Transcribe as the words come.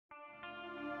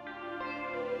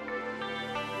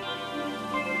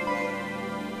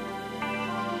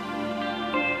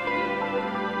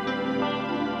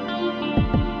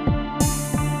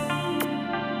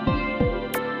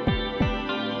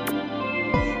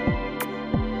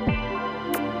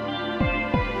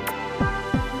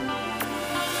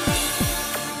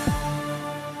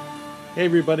Hey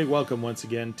everybody, welcome once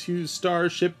again to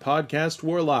Starship Podcast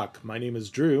Warlock. My name is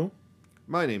Drew,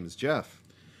 My name is Jeff.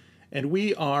 and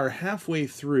we are halfway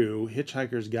through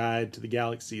Hitchhiker's Guide to the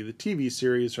Galaxy, the TV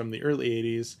series from the early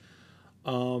 80s.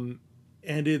 And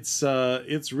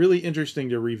it's really interesting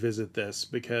to revisit this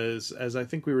because, as I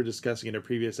think we were discussing in a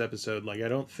previous episode, I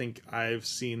don't think I've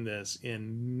seen this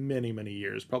in many, many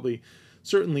years. Probably,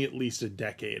 certainly at least a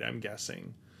decade, I'm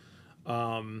guessing.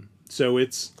 So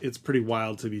it's pretty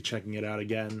wild to be checking it out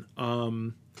again.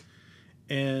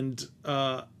 And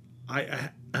I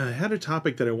had a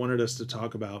topic that I wanted us to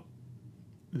talk about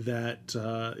that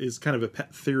is kind of a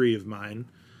pet theory of mine.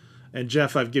 And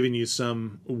Jeff, I've given you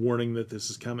some warning that this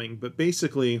is coming, but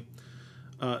basically,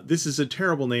 this is a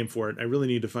terrible name for it. I really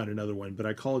need to find another one, but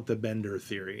I call it the Bender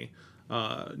theory,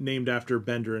 named after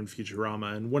Bender and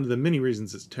Futurama. And one of the many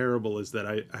reasons it's terrible is that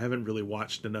I haven't really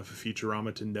watched enough of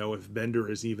Futurama to know if Bender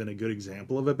is even a good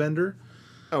example of a Bender.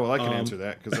 Oh, well, I can answer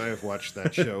that because I have watched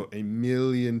that show a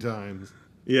million times.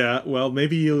 Yeah, well,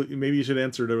 maybe you should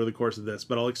answer it over the course of this,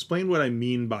 but I'll explain what I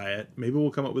mean by it. Maybe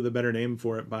we'll come up with a better name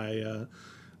for it by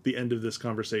the end of this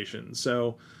conversation.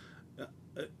 So,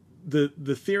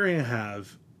 the theory I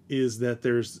have is that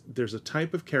there's a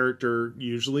type of character,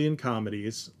 usually in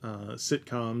comedies,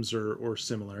 sitcoms or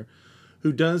similar,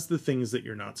 who does the things that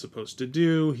you're not supposed to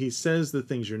do. He says the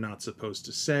things you're not supposed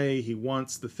to say. He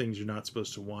wants the things you're not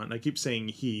supposed to want. And I keep saying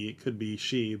he. It could be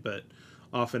she, but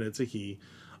often it's a he.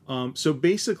 So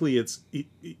basically,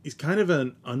 he's kind of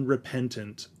an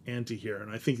unrepentant anti-hero,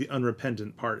 and I think the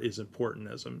unrepentant part is important,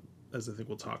 as I think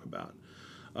we'll talk about.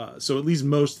 So at least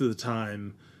most of the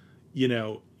time,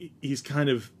 he's kind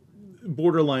of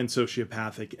borderline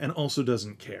sociopathic and also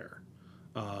doesn't care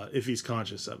if he's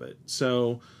conscious of it.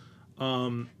 So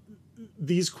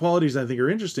these qualities I think are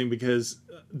interesting because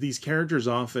these characters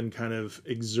often kind of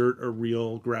exert a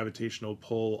real gravitational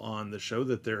pull on the show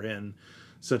that they're in,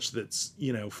 such that,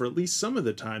 for at least some of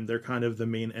the time, they're kind of the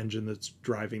main engine that's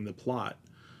driving the plot.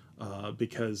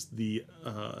 Because the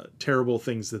terrible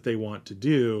things that they want to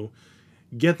do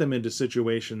get them into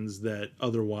situations that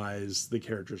otherwise the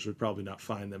characters would probably not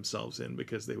find themselves in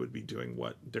because they would be doing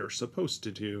what they're supposed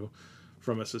to do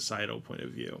from a societal point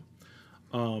of view.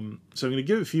 So I'm going to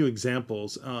give a few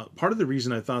examples. Part of the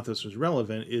reason I thought this was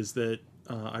relevant is that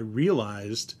I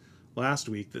realized last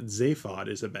week that Zaphod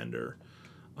is a Bender.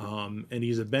 And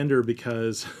he's a Bender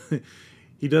because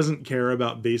he doesn't care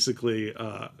about basically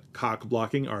cock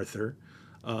blocking Arthur.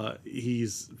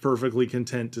 He's perfectly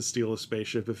content to steal a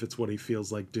spaceship if it's what he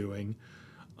feels like doing.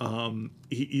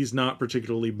 He's not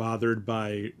particularly bothered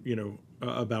by,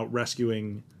 about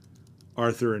rescuing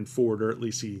Arthur and Ford, or at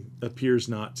least he appears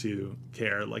not to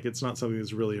care. It's not something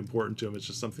that's really important to him. It's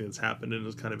just something that's happened and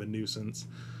is kind of a nuisance.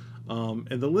 And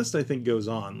the list, I think, goes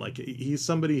on. He's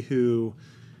somebody who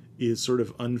is sort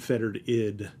of unfettered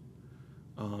id,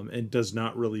 and does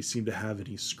not really seem to have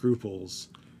any scruples.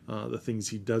 The things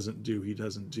he doesn't do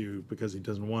because he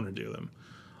doesn't want to do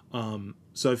them.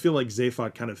 So I feel like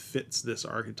Zaphod kind of fits this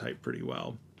archetype pretty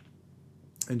well.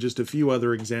 And just a few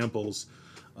other examples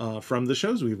from the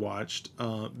shows we've watched.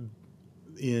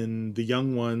 In the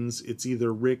young ones, it's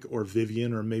either Rick or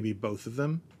Vivian, or maybe both of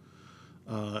them.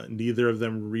 Neither of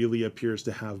them really appears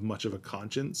to have much of a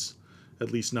conscience, at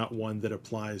least not one that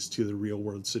applies to the real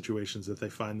world situations that they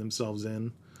find themselves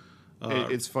in.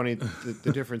 It's funny,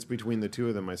 the difference between the two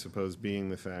of them, I suppose, being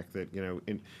the fact that,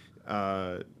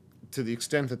 to the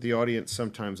extent that the audience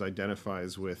sometimes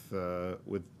identifies with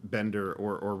Bender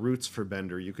or roots for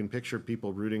Bender, you can picture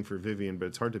people rooting for Vivian, but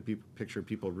it's hard to picture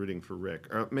people rooting for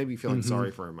Rick. Or maybe feeling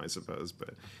sorry for him, I suppose,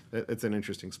 but it's an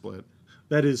interesting split.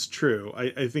 That is true.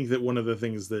 I think that one of the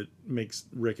things that makes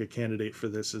Rick a candidate for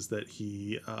this is that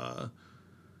he's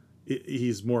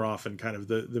more often kind of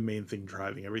the main thing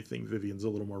driving everything. Vivian's a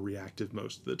little more reactive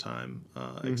most of the time,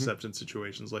 except in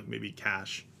situations like maybe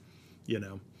Cash,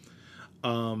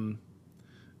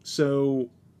 So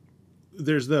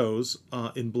there's those.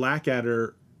 In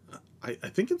Blackadder, I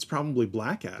think it's probably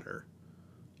Blackadder.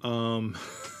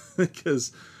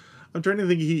 Because I'm trying to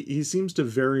think, he seems to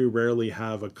very rarely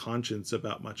have a conscience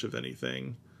about much of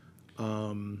anything.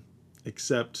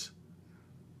 Except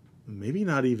maybe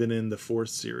not even in the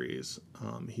fourth series.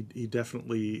 He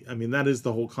definitely, that is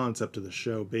the whole concept of the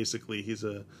show. Basically, he's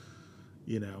a,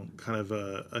 kind of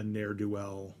a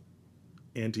ne'er-do-well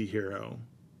anti-hero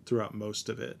throughout most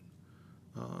of it.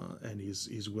 And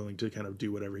he's willing to kind of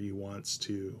do whatever he wants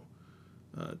to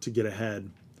get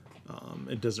ahead.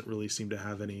 It doesn't really seem to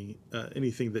have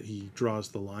anything that he draws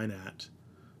the line at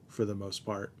for the most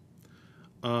part.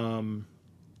 So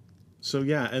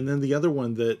yeah, and then the other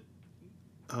one that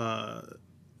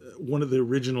one of the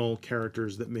original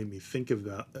characters that made me think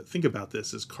about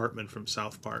this is Cartman from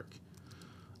South Park,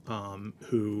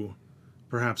 who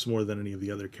perhaps more than any of the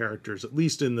other characters, at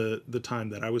least in the time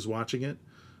that I was watching it,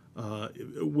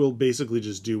 will basically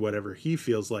just do whatever he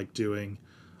feels like doing.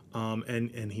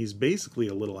 And he's basically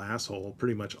a little asshole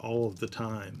pretty much all of the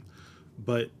time,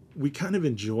 but we kind of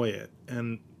enjoy it.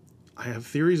 And I have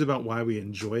theories about why we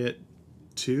enjoy it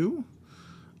too.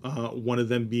 One of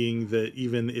them being that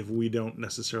even if we don't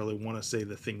necessarily want to say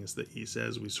the things that he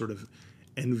says, we sort of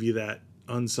envy that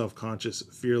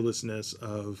unselfconscious fearlessness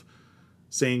of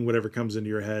saying whatever comes into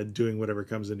your head, doing whatever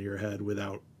comes into your head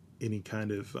without any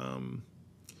kind of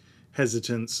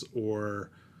hesitance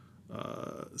or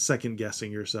second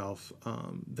guessing yourself.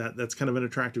 That's kind of an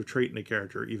attractive trait in a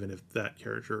character, even if that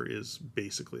character is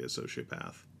basically a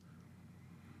sociopath.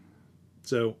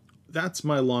 So that's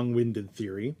my long-winded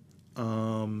theory.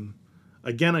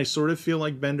 Again, I sort of feel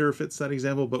like Bender fits that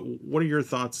example, but what are your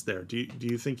thoughts there? Do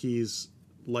you think he's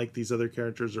like these other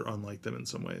characters or unlike them in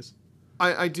some ways?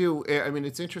 I do. I mean,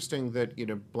 it's interesting that,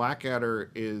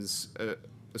 Blackadder is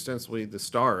ostensibly the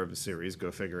star of the series. Go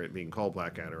figure, it being called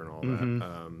Blackadder and all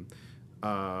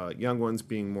that. Young Ones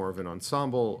being more of an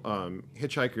ensemble.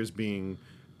 Hitchhikers being,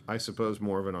 I suppose,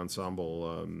 more of an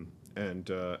ensemble. And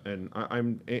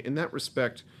I'm in that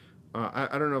respect.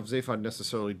 I don't know if Zaphod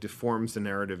necessarily deforms the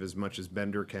narrative as much as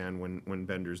Bender can when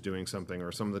Bender's doing something,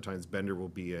 or some of the times Bender will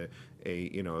be a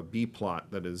B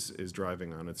plot that is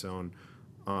driving on its own.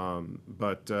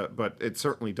 But it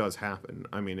certainly does happen.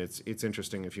 I mean, it's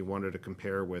interesting if you wanted to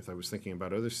compare with. I was thinking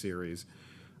about other series,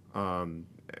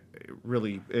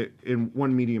 really in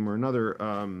one medium or another.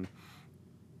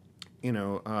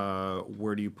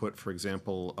 Where do you put, for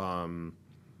example?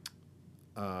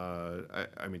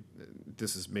 I mean,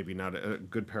 this is maybe not a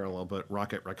good parallel, but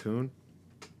Rocket Raccoon.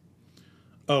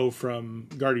 Oh, from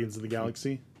Guardians of the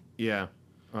Galaxy? Yeah.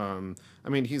 I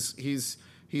mean, he's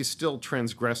still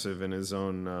transgressive in his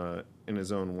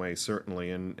own way,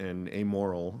 certainly, and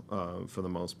amoral for the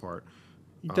most part.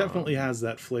 He definitely has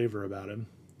that flavor about him.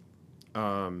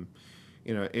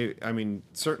 I mean,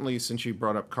 certainly since you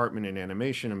brought up Cartman in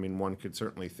animation, I mean, one could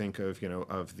certainly think of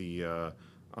the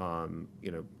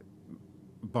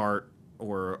Bart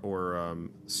or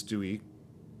Stewie.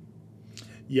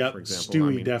 Yep, for example.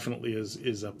 Stewie definitely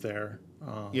is up there.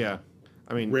 Yeah,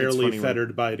 I mean, rarely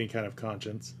fettered by any kind of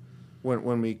conscience.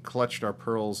 When we clutched our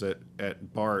pearls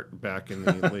at Bart back in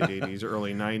the late '80s,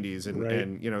 early '90s,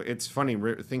 and it's funny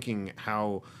thinking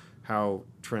how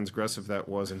transgressive that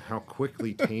was and how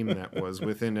quickly tame that was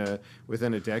within a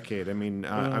decade. I mean,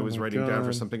 I was writing down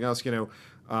for something else.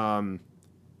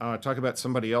 Talk about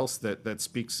somebody else that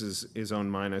speaks his own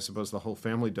mind. I suppose the whole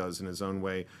family does in his own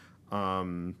way.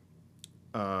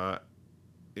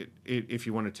 If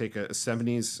you want to take a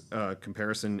 70s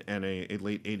comparison and a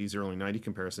late 80s, early 90s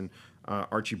comparison,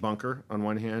 Archie Bunker on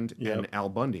one hand and Al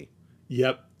Bundy.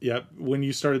 Yep. When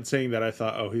you started saying that, I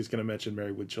thought, oh, he's going to mention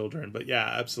Married with Children. But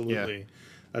yeah, absolutely. Yeah.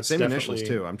 That's same initials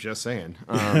too. I'm just saying.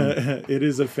 It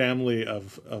is a family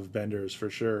of Benders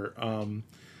for sure.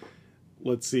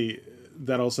 Let's see.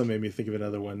 That also made me think of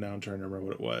another one. Now I'm trying to remember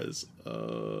what it was.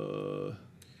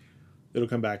 It'll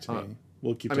come back to me.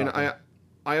 We'll keep talking. I mean,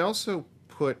 I also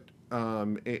put,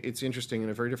 it's interesting in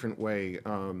a very different way,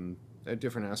 a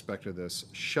different aspect of this,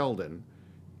 Sheldon,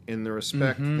 in the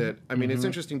respect that, I mean, it's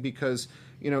interesting because,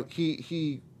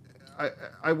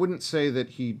 I wouldn't say that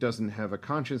he doesn't have a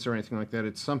conscience or anything like that.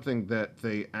 It's something that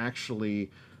they actually,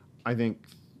 I think,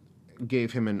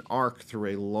 gave him an arc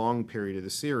through a long period of the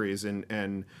series,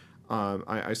 and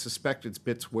I suspect it's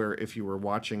bits where if you were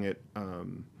watching it,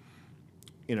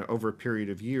 over a period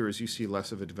of years, you see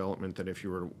less of a development than if you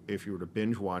were to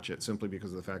binge watch it, simply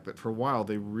because of the fact that for a while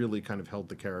they really kind of held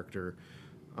the character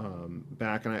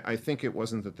back. And I think it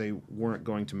wasn't that they weren't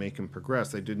going to make him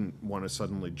progress; they didn't want to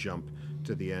suddenly jump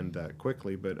to the end that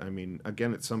quickly. But I mean,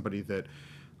 again, it's somebody that.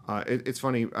 It's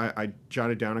funny. I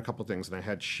jotted down a couple things, and I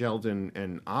had Sheldon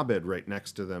and Abed right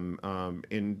next to them,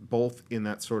 in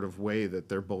that sort of way that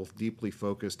they're both deeply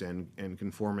focused and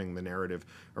conforming the narrative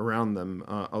around them.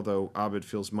 Although Abed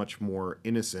feels much more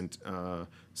innocent,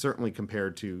 certainly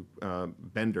compared to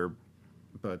Bender.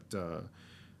 But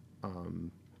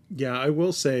yeah, I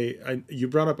will say you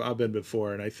brought up Abed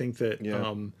before, and I think that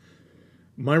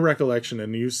my recollection,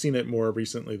 and you've seen it more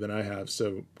recently than I have,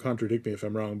 so contradict me if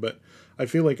I'm wrong, but I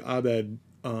feel like Abed,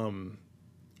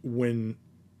 when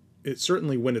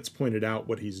it's pointed out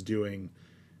what he's doing,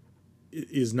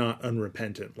 is not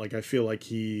unrepentant. Like, I feel like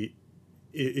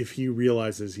if he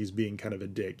realizes he's being kind of a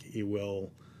dick, he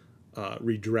will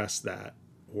redress that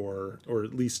or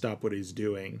at least stop what he's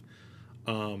doing.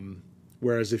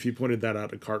 Whereas if you pointed that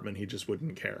out to Cartman, he just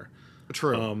wouldn't care.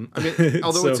 True. I mean,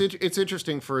 although So, it's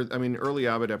interesting for, I mean, early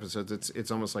Abed episodes, it's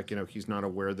almost like, he's not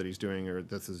aware that he's doing, or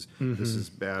this is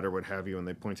bad or what have you, and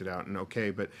they point it out, and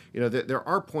okay, but there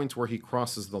are points where he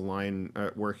crosses the line,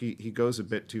 where he goes a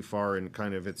bit too far, and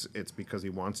kind of it's because he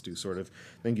wants to, sort of.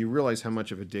 I think you realize how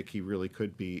much of a dick he really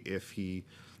could be if he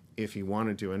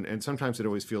wanted to, and sometimes it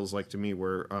always feels like to me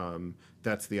where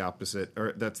that's the opposite,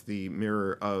 or that's the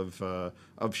mirror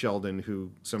of Sheldon, who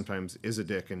sometimes is a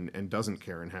dick and doesn't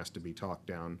care and has to be talked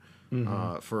down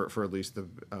for at least the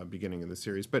beginning of the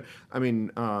series. But I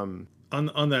mean, on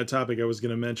that topic, I was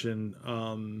going to mention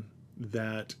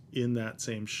that in that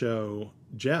same show,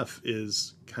 Jeff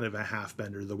is kind of a half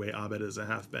bender the way Abed is a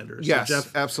half bender. So yes,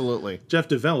 Jeff, absolutely. Jeff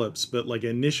develops, but like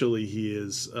initially he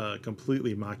is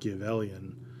completely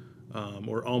Machiavellian.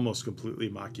 Or almost completely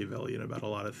Machiavellian about a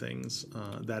lot of things.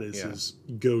 That is his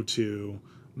go-to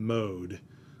mode,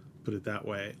 put it that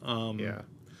way. Yeah.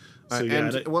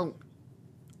 So well,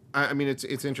 I mean,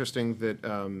 it's interesting that.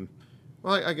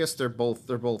 Well, I guess they're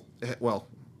both. Well,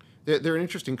 they're an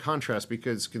interesting contrast,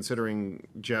 because considering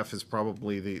Jeff is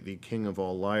probably the king of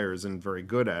all liars and very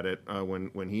good at it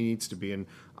when he needs to be, and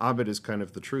Abed is kind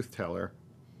of the truth teller.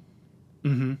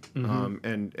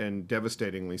 And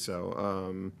devastatingly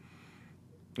so.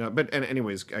 But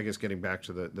anyways, I guess getting back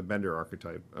to the Bender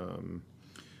archetype.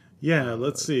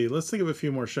 Let's see. Let's think of a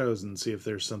few more shows and see if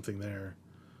there's something there.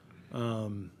 I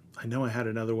know I had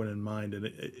another one in mind,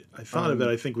 and I thought of it,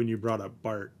 I think, when you brought up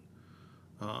Bart.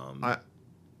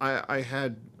 I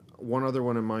had one other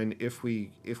one in mind. If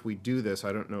we do this,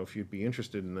 I don't know if you'd be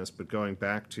interested in this, but going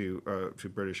back to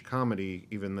British comedy,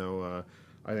 even though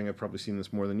I think I've probably seen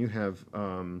this more than you have.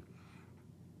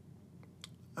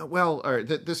 Well, all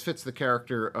right, this fits the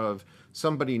character of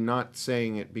somebody not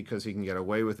saying it because he can get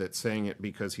away with it, saying it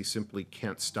because he simply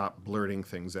can't stop blurting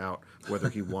things out, whether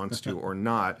he wants to or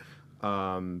not.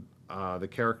 The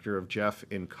character of Jeff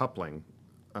in Coupling,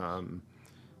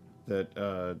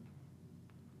 that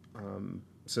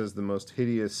says the most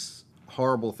hideous,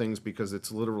 horrible things because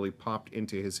it's literally popped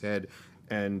into his head,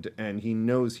 and he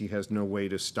knows he has no way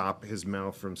to stop his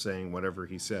mouth from saying whatever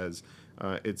he says.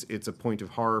 It's a point of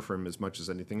horror for him as much as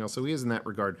anything else. So he is, in that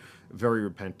regard, very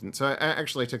repentant. So I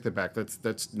take that back.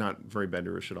 That's not very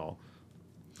Benderish at all.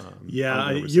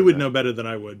 You would know better than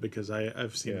I would, because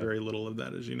I've seen very little of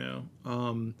that, as you know.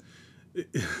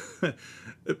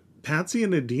 Patsy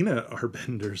and Adina are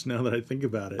benders, now that I think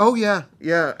about it. Oh yeah,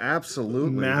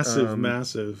 absolutely.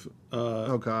 Massive.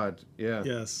 Oh God, yeah.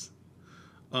 Yes.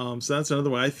 So that's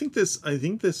another one. I think this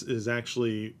is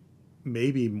actually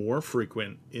maybe more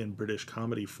frequent in British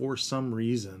comedy for some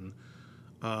reason.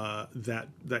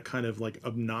 That kind of like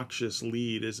obnoxious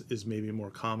lead is maybe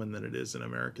more common than it is in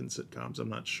American sitcoms. I'm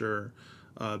not sure.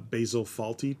 Basil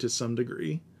Fawlty, to some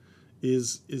degree,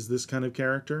 is this kind of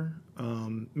character.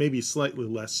 Maybe slightly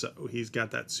less so. He's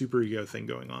got that super ego thing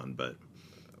going on, but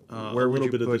a little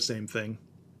bit of the same thing.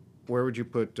 Where would you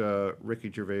put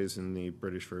Ricky Gervais in the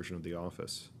British version of The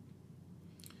Office?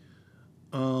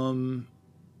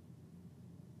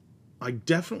 I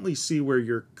definitely see where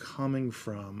you're coming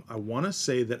from. I want to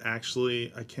say that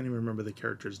actually, I can't even remember the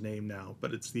character's name now,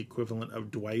 but it's the equivalent of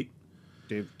Dwight.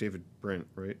 David Brent,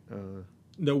 right?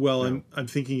 No. I'm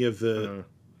thinking of the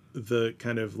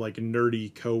kind of like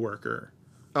nerdy coworker.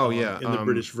 Oh yeah, in the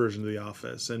British version of The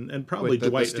Office, and probably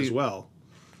Dwight as well.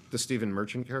 The Stephen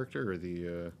Merchant character, or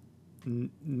the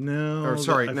no? Or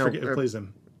sorry, I no. forget who plays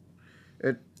him.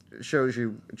 It shows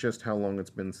you just how long it's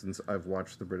been since I've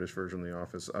watched the British version of The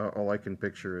Office. All I can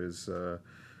picture is,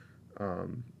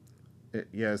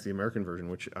 it's the American version,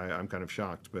 which I'm kind of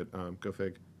shocked, but go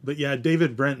fig. But yeah,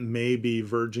 David Brent may be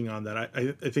verging on that.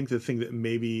 I think the thing that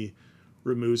maybe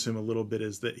removes him a little bit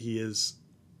is that he is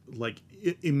like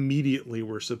immediately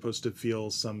we're supposed to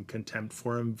feel some contempt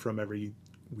for him from every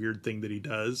weird thing that he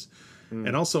does.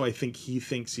 And also I think he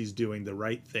thinks he's doing the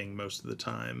right thing most of the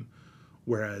time.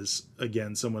 Whereas,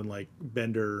 again, someone like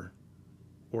Bender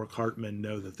or Cartman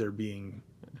know that they're being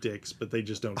dicks, but they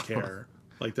just don't care.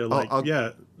 Like, they're like,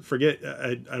 forget,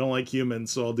 I don't like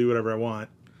humans, so I'll do whatever I want.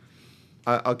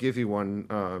 I'll give you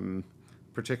one,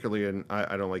 particularly in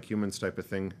I don't like humans type of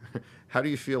thing. How do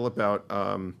you feel about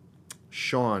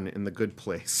Sean in The Good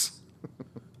Place?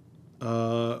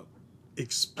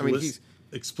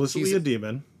 Explicitly a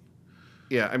demon.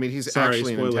 Yeah, I mean, he's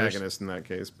actually an antagonist in that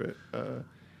case, but...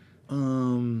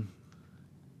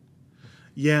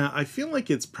 Yeah, I feel like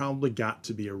it's probably got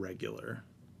to be a regular.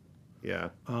 Yeah.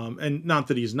 And not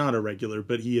that he's not a regular,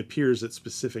 but he appears at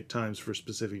specific times for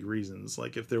specific reasons.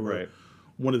 Like if there were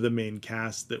one of the main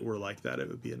cast that were like that, it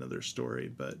would be another story.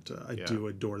 But I do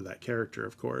adore that character,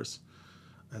 of course.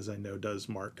 as I know does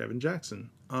Mark Evan Jackson.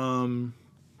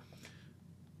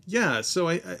 Yeah, so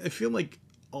I feel like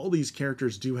all these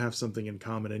characters do have something in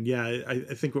common, and yeah, I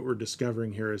think what we're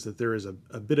discovering here is that there is a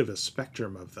bit of a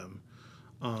spectrum of them.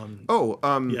 Oh,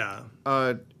 Yeah,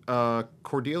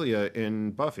 Cordelia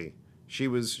in Buffy. She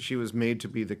was made to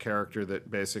be the character that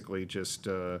basically just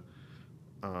I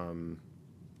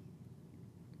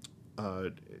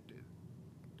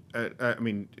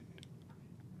mean,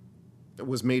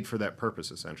 was made for that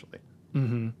purpose essentially.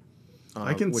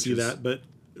 I can Which see is, that, but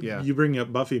yeah. you bringing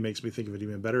up Buffy makes me think of an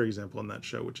even better example in that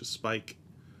show, which is Spike.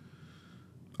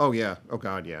 Oh yeah. Oh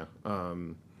God, yeah.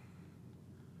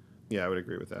 Yeah, I would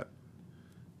agree with that.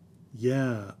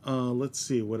 Yeah, let's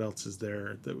see what else is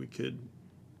there that we could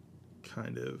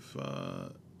kind of.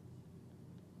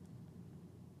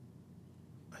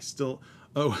 I still.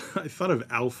 Oh, I thought of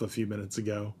Alf a few minutes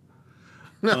ago.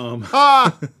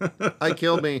 Ah, I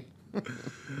killed me.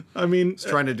 I mean, Just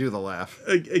trying to do the laugh.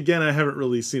 again, I haven't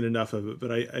really seen enough of it,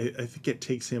 but I think it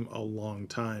takes him a long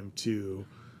time to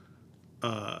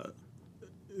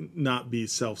not be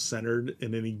self-centered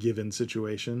in any given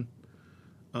situation.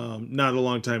 Not a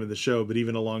long time in the show, but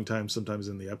even a long time sometimes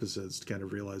in the episodes to kind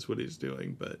of realize what he's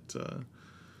doing. But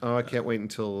Oh, I can't wait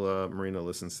until Marina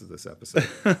listens to this episode.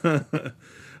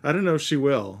 I don't know if she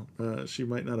will. She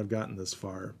might not have gotten this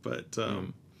far, but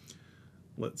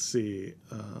let's see.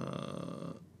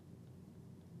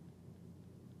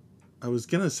 I was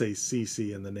gonna say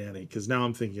Cece and the Nanny because now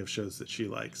I'm thinking of shows that she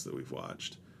likes that we've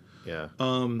watched. Yeah.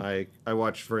 I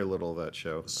watched very little of that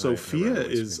show. Sophia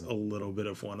is a little bit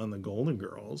of one on the Golden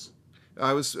Girls.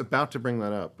 I was about to bring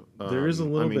that up. There is a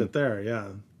little bit there, yeah,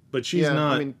 but she's Yeah,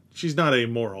 not. I mean- she's not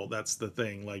amoral. That's the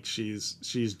thing. Like she's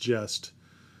just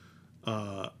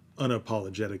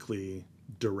unapologetically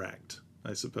direct,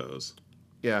 I suppose.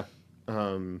 Yeah.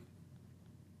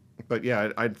 But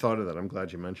yeah, I'd thought of that. I'm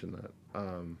glad you mentioned that.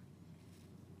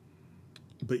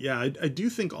 But yeah, I do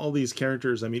think all these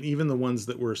characters, I mean, even the ones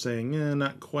that we're saying,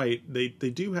 not quite, they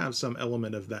do have some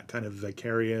element of that kind of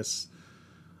vicarious,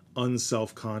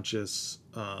 unself-conscious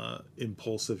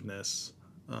impulsiveness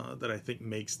that I think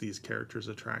makes these characters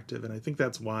attractive. And I think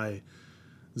that's why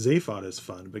Zaphod is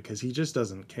fun, because he just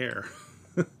doesn't care.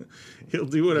 He'll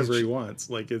do whatever he wants.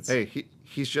 Like it's Hey,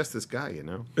 he's just this guy, you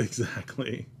know?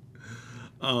 exactly.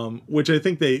 Which I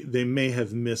think they may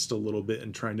have missed a little bit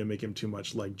in trying to make him too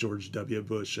much like George W.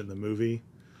 Bush in the movie.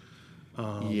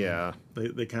 Yeah.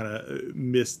 They kind of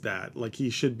missed that. Like he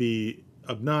should be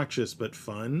obnoxious but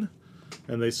fun,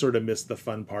 and they sort of missed the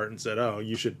fun part and said, "Oh,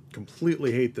 you should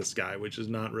completely hate this guy," which is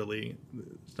not really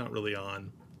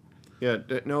on. Yeah,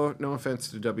 no offense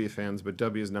to W fans, but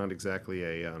W is not exactly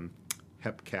a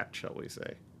hep cat, shall we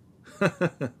say.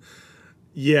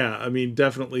 Yeah, I mean,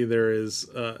 definitely there is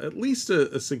at least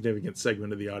a significant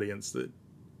segment of the audience that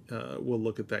will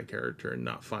look at that character and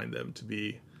not find them to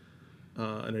be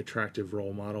an attractive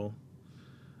role model.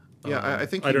 Yeah, I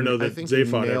think I don't know that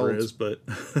Zaphod ever is, but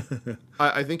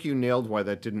I think you nailed why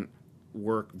that didn't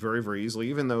work very, very easily.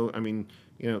 Even though, I mean,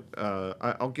 you know,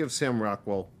 I'll give Sam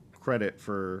Rockwell credit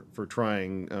for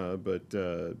trying, but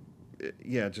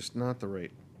yeah, just not the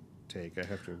right take. I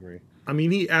have to agree. I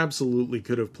mean, he absolutely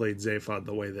could have played Zaphod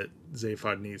the way that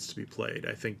Zaphod needs to be played.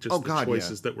 I think just the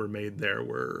choices that were made there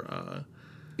were,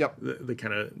 yep, they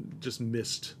kind of just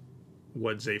missed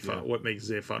what makes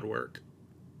Zaphod work.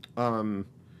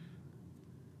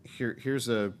 Here's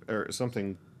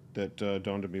something that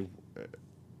dawned on me.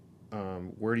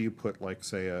 Where do you put, like,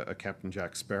 say, a Captain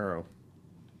Jack Sparrow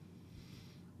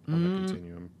on the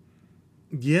continuum?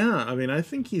 Yeah, I mean, I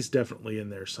think he's definitely in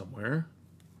there somewhere.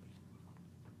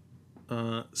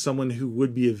 Someone who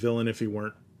would be a villain if he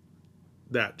weren't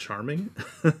that charming.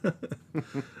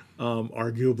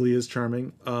 Arguably as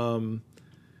charming.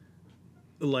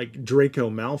 Like Draco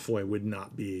Malfoy would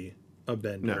not be a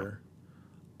Bender.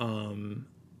 No.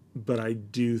 But I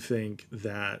do think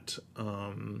that...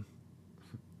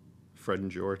 Fred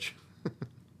and George.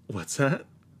 What's that?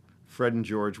 Fred and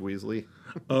George Weasley.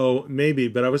 Oh, maybe,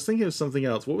 but I was thinking of something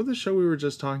else. What was the show we were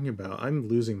just talking about? I'm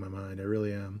losing my mind. I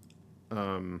really am.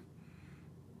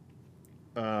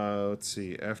 Let's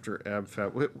see. After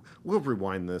AbFab, we'll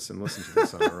rewind this and listen to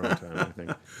this on our own time, I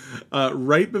think.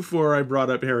 Right before I brought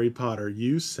up Harry Potter,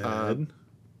 you said...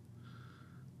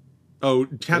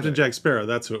 Captain Jack Sparrow.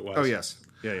 That's who it was. Oh, yes.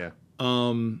 Yeah.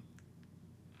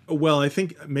 Well, I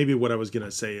think maybe what I was going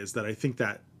to say is that I think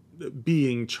that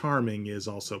being charming is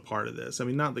also part of this. I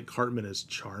mean, not that Cartman is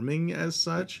charming as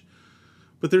such,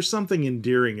 but there's something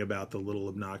endearing about the little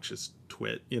obnoxious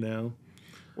twit, you know?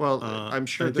 Well, I'm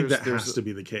sure I think that has to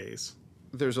be the case.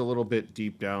 There's a little bit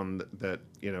deep down that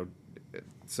you know,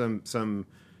 some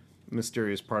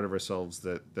mysterious part of ourselves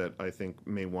that I think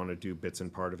may want to do bits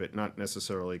and part of it. Not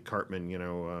necessarily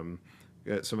Cartman,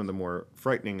 some of the more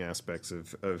frightening aspects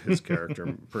of his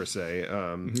character per se,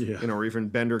 Yeah. or even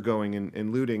Bender going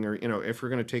and looting, or if we're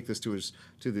going to take this to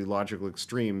the logical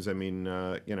extremes. I mean,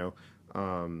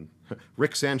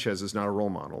 Rick Sanchez is not a role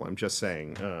model. I'm just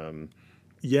saying.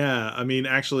 Yeah, I mean,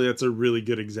 actually, that's a really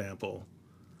good example.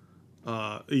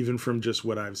 Even from just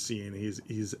what I've seen,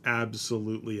 he's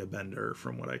absolutely a Bender,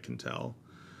 from what I can tell.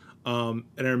 And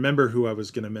I remember who I was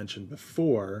going to mention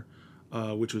before,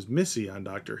 which was Missy on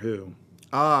Doctor Who.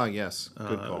 Ah, yes,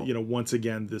 good call. Once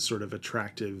again, this sort of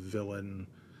attractive villain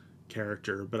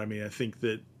character. But I mean, I think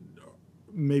that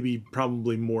maybe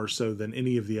probably more so than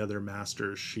any of the other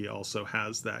masters, she also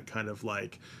has that kind of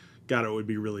like, God, it would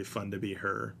be really fun to be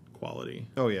her quality.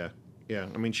 Oh yeah, yeah.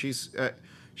 I mean, she's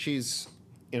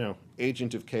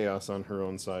agent of chaos on her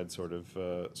own side, sort of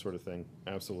thing.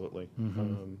 Absolutely.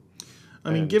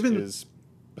 I mean, given is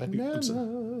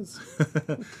bananas.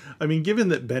 I mean, given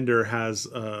that Bender has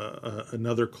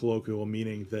another colloquial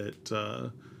meaning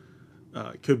that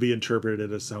could be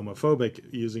interpreted as homophobic,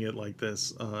 using it like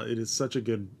this, it is such a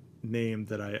good name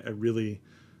that I really,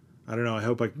 I don't know, I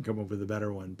hope I can come up with a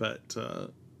better one, but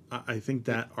I think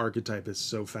that archetype is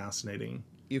so fascinating.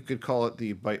 You could call it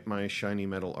the bite my shiny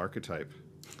metal archetype.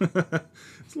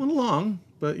 It's a little long,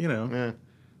 but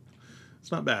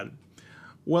it's not bad.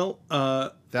 Well,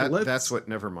 that's what.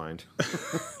 Never mind.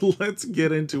 Let's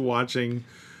get into watching.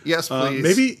 Yes, please.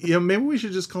 Maybe we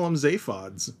should just call him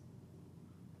Zaphods.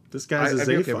 This guy's a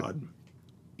Zaphod.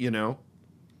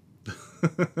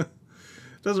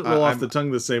 Doesn't roll off the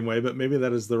tongue the same way, but maybe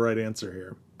that is the right answer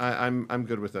here. I'm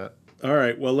good with that. All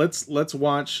right. Well, let's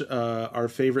watch our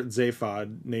favorite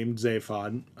Zaphod named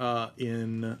Zaphod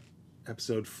in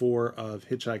episode 4 of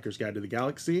Hitchhiker's Guide to the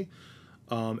Galaxy.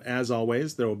 As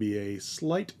always, there will be a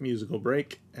slight musical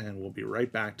break, and we'll be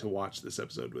right back to watch this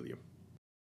episode with you.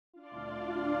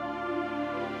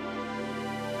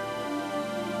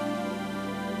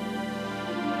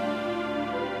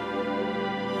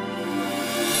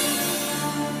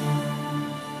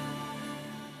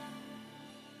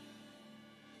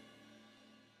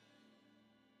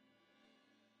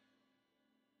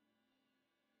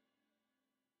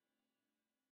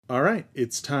 All right,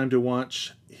 it's time to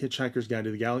watch Hitchhiker's Guide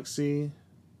to the Galaxy,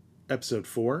 episode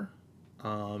 4.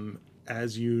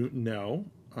 As you know,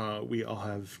 we all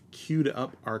have queued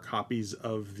up our copies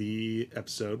of the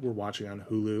episode we're watching on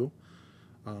Hulu.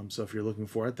 So if you're looking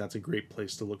for it, that's a great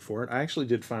place to look for it. I actually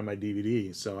did find my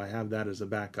DVD, so I have that as a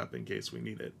backup in case we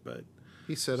need it. But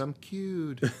he said I'm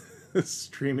queued.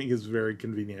 Streaming is very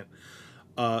convenient.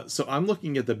 So I'm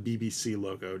looking at the BBC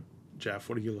logo. Jeff,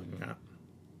 what are you looking at?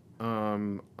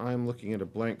 I'm looking at a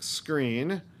blank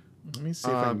screen. Let me see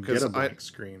if I can get a blank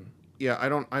screen. Yeah, I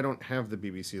don't have the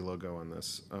BBC logo on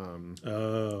this. On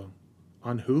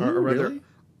Hulu, really?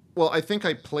 Well, I think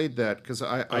I played that because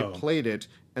I played it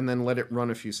and then let it run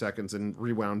a few seconds and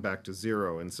rewound back to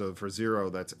 0. And so for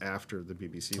 0, that's after the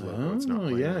BBC logo. It's not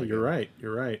playing yeah, you're right.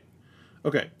 You're right.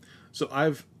 Okay, so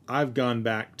I've gone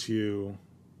back to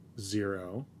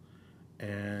 0,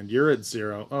 and you're at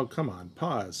 0. Oh, come on,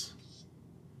 pause.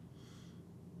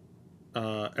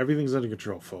 Everything's under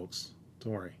control, folks.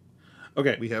 Don't worry.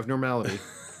 Okay. We have normality.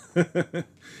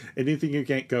 Anything you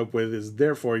can't cope with is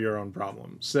therefore your own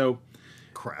problem. So,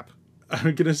 crap.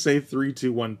 I'm going to say 3,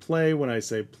 2, 1, play. When I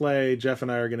say play, Jeff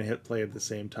and I are going to hit play at the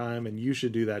same time, and you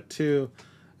should do that too,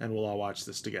 and we'll all watch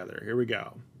this together. Here we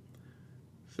go.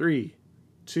 3,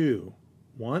 2,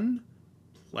 1,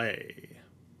 play.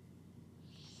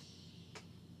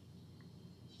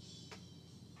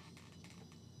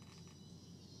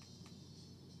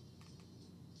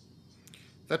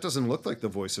 That doesn't look like the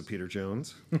voice of Peter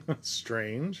Jones.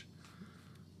 Strange.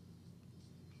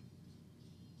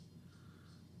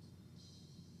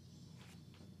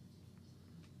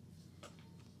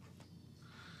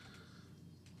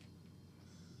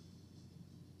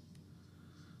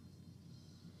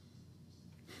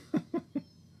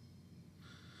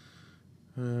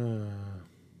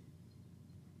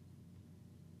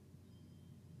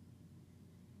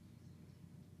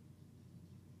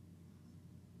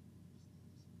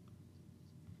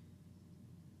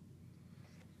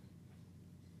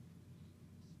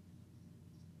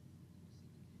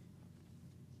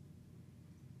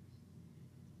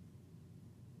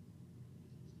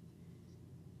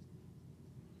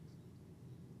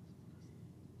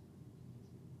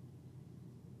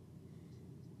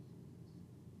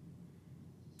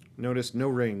 Notice no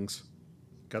rings.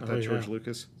 Got that, George yeah.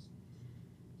 Lucas?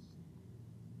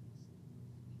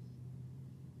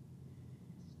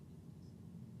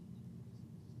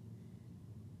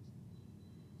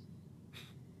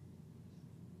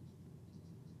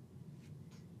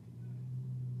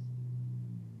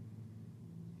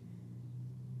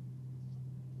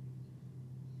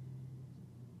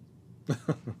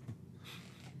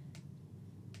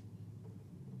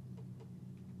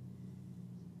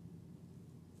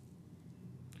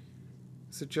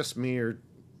 Is it just me, or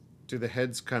do the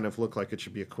heads kind of look like it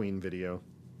should be a Queen video?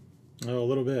 Oh, a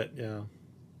little bit, yeah.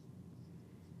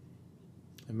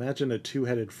 Imagine a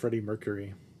two-headed Freddie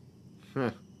Mercury.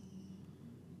 Huh.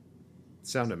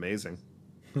 Sound amazing.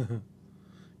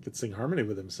 Could sing harmony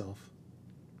with himself.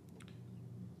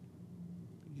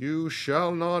 You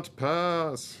shall not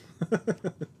pass.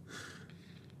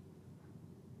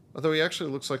 Although he actually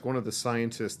looks like one of the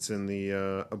scientists in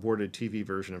the aborted TV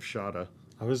version of Shada.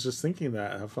 I was just thinking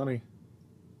that. How funny.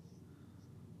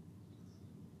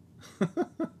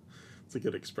 It's a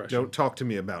good expression. Don't talk to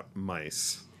me about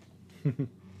mice.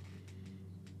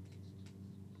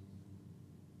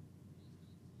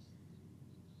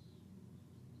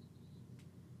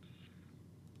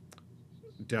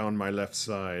 Down my left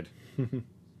side.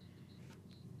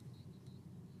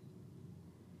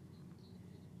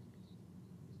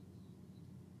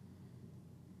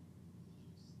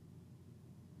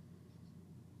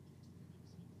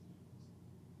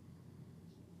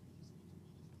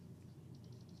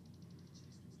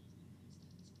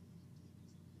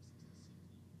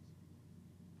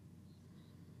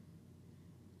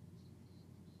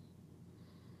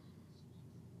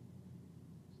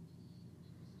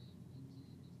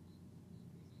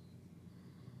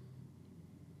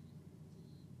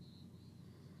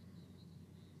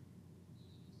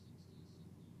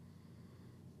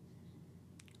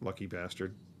 Lucky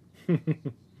bastard.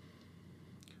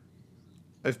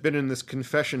 I've been in this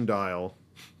confession dial.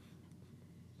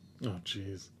 Oh,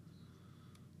 jeez.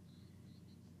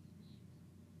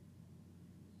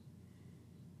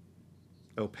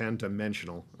 Oh,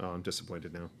 pan-dimensional. Oh, I'm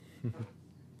disappointed now.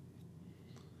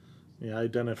 Yeah, I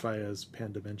identify as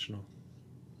pan-dimensional.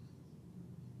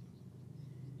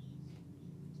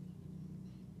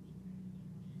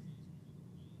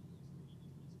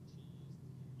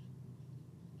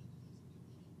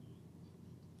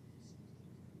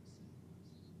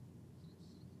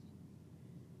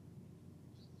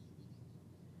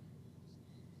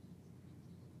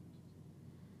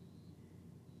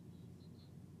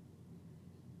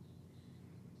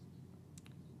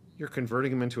 You're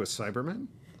converting him into a Cyberman?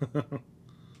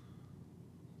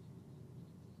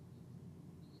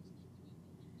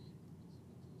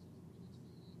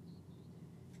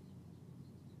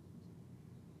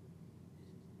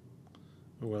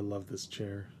 Oh, I love this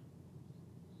chair.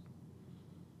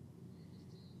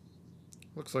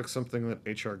 Looks like something that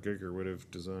H.R. Giger would have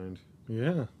designed.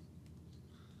 Yeah.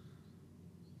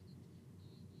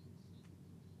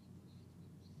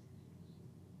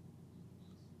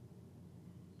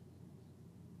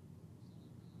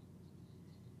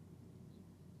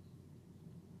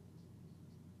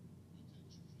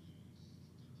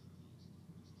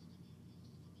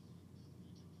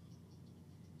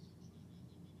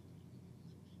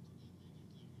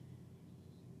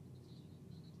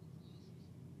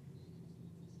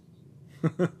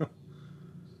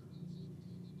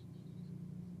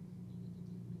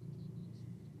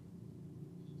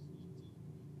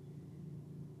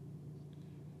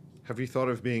 Have you thought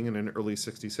of being in an early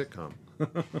 60s sitcom?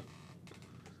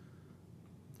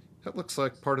 That looks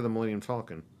like part of the Millennium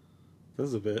Falcon.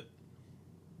 Does a bit.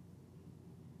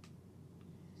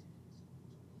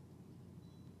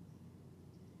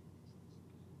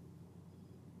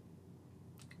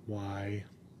 Why?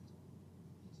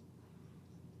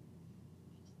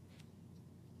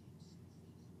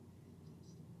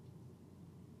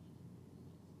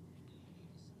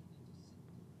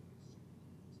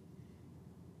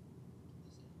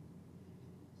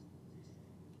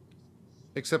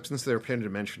 Except since they're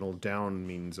pan-dimensional, down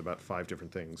means about 5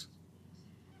 different things.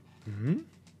 Mm-hmm.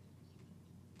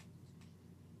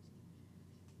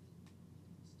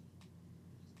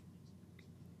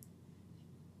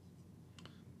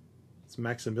 It's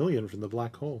Maximilian from the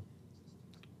Black Hole.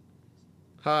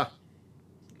 Ha!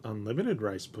 Unlimited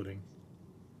rice pudding.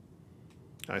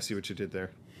 I see what you did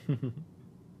there.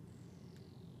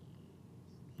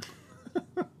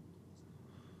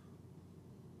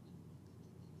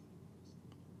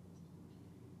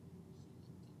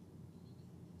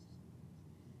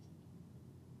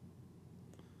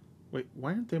 Wait, why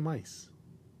aren't they mice?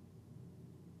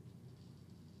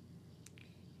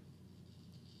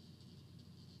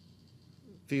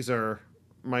 These are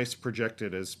mice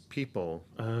projected as people.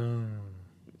 Oh.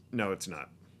 No, it's not.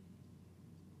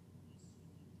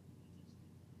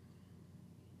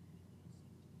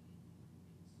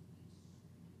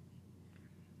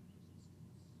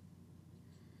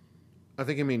 I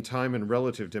think you mean time and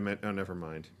relative dimension. Oh, never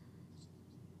mind.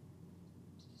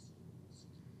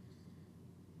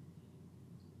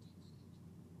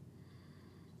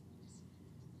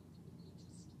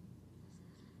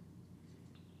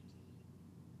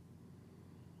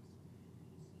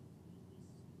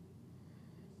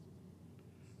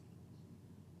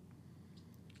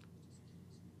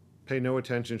 Pay no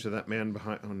attention to that man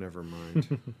behind. Oh, never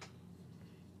mind.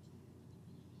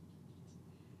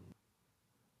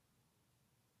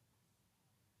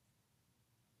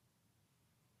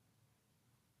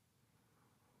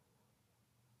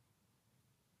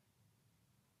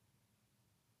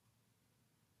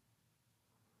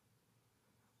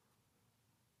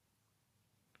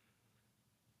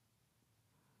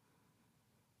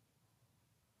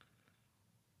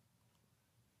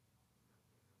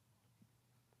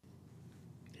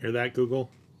 Hear that,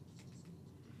 Google?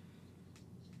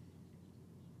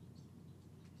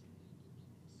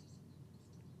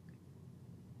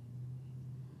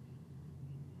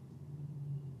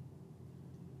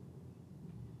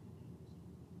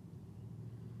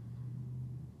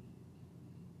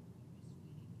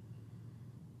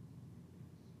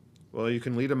 Well, you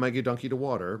can lead a Meggy Donkey to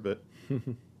water, but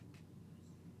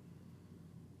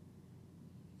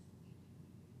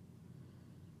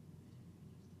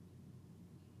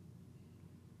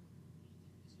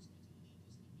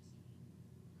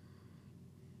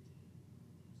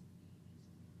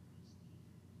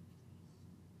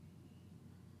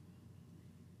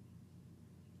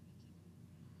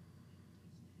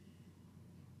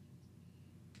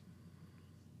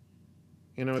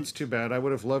you know, it's too bad. I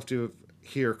would have loved to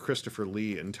hear Christopher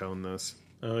Lee intone this.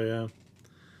 Oh, yeah.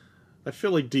 I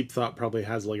feel like Deep Thought probably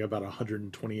has like about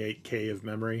 128K of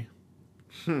memory.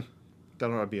 That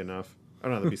ought to be enough. Oh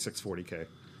no, that'd be 640K.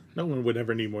 No one would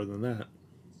ever need more than that.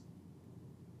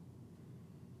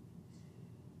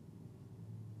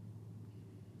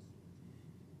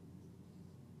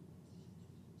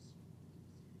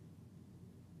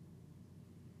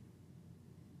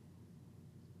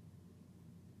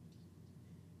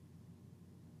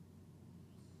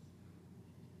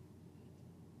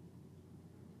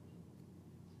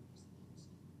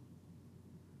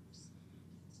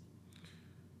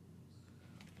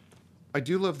 I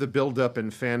do love the build-up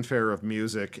and fanfare of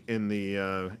music in the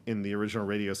original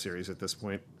radio series at this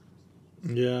point.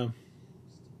 Yeah.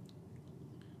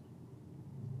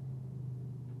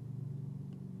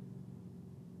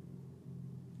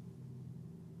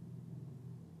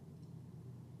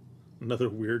 Another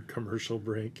weird commercial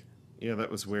break. Yeah,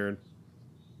 that was weird.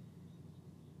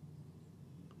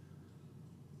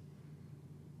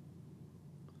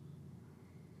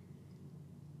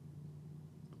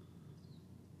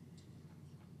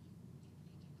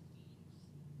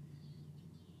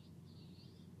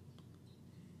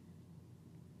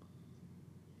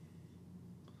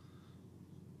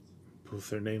 Both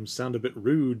their names sound a bit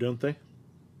rude, don't they?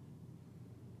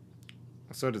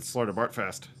 So did Slaughter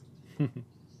Bartfast.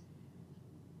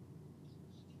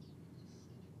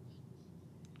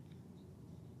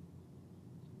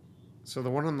 So the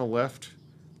one on the left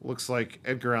looks like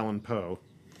Edgar Allan Poe.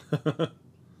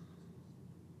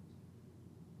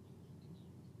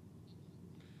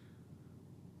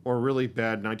 Or really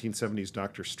bad 1970s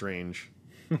Doctor Strange.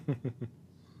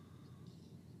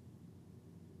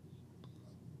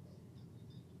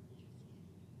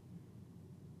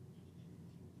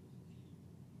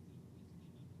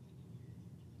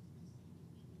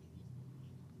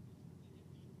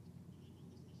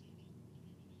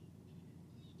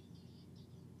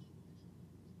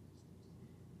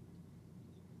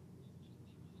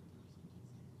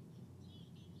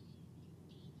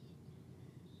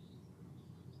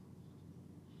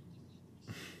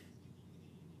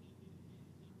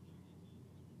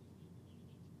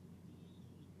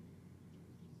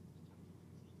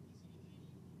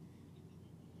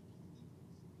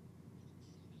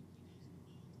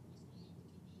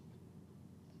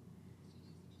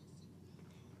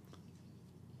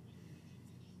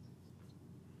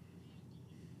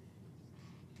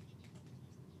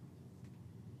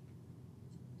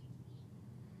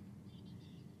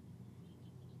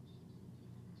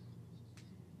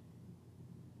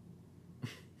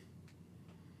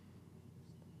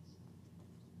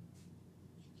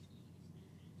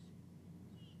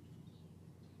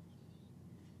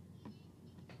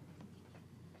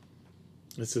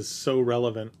 This is so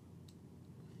relevant.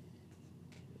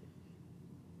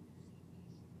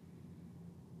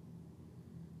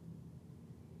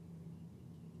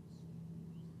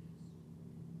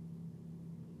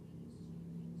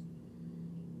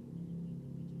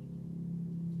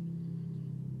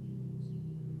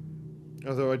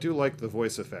 Although I do like the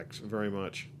voice effect very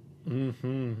much.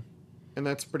 Mm-hmm. And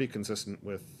that's pretty consistent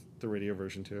with the radio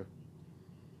version too.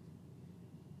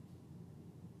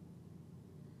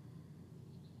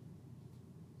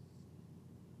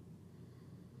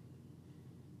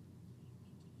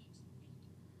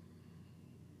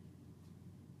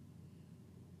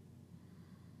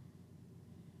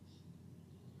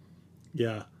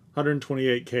 Yeah.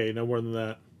 128K, no more than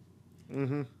that.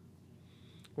 Mm-hmm.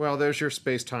 Well, there's your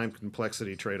space-time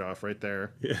complexity trade-off right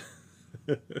there. Yeah.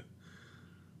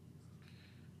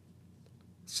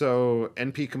 So,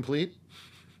 NP complete?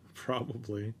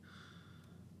 Probably.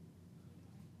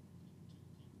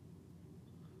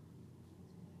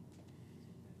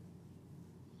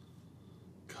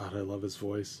 God, I love his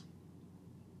voice.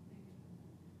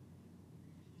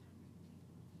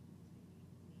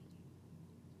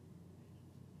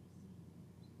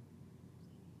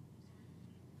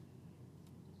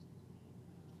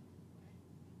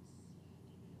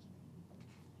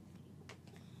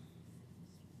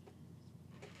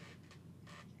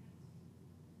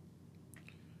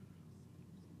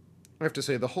 I have to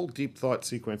say, the whole deep thought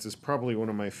sequence is probably one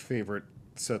of my favorite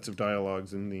sets of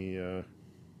dialogues in the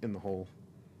whole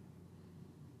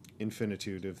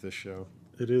infinitude of this show.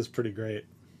 It is pretty great.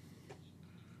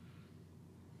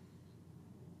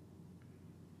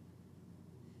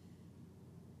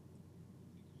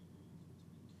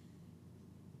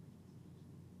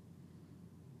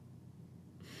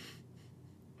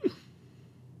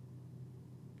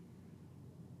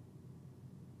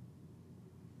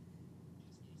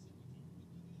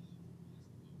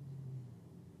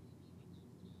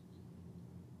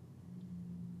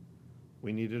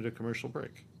 We needed a commercial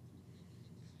break.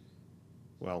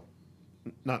 Well,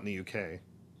 not in the UK.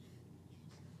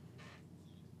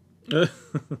 I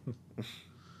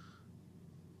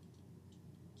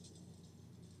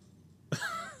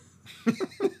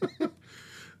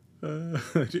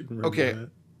didn't remember Okay.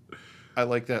 that. I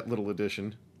like that little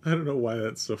addition. I don't know why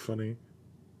that's so funny.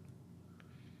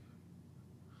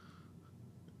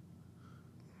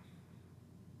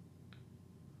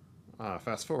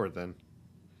 Fast forward then.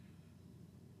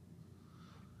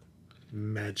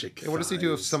 Magic. And what does he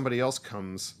do if thighs. somebody else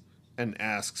comes and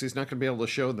asks? He's not going to be able to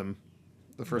show them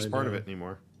the first I part of know. it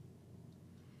anymore.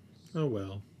 Oh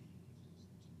well.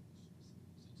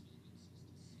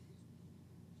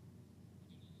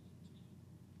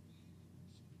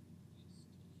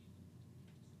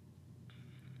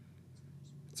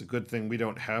 It's a good thing we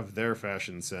don't have their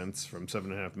fashion sense from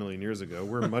 7.5 million years ago.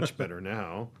 We're much better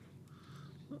now.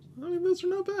 I mean, those are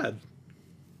not bad.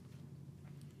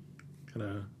 Kind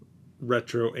of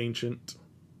retro ancient.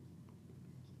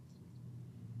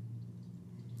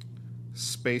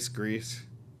 Space grease.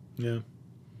 Yeah.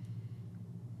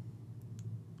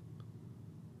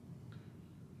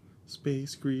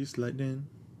 Space grease lightning.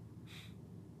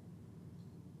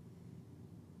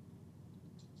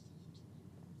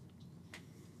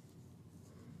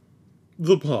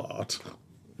 The pot.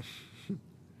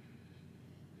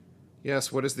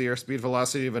 Yes, what is the airspeed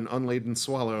velocity of an unladen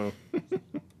swallow?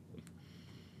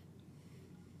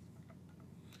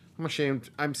 I'm ashamed.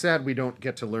 I'm sad we don't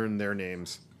get to learn their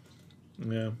names.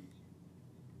 Yeah.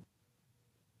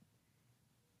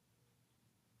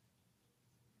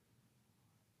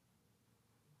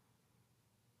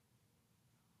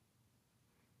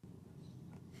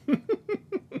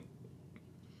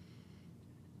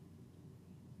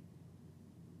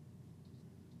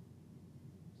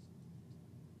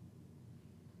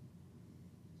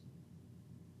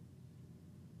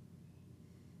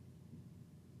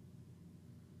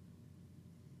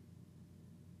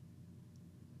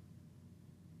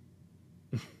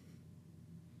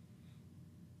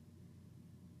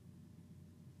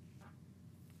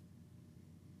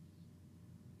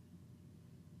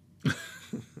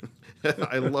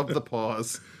 I love the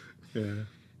pause. Yeah.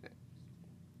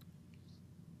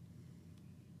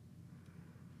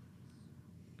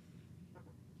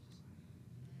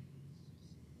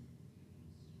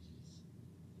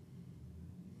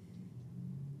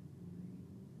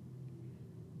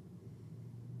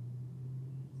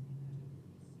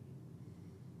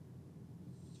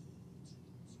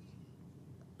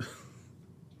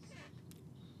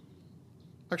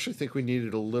 I actually think we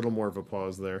needed a little more of a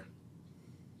pause there.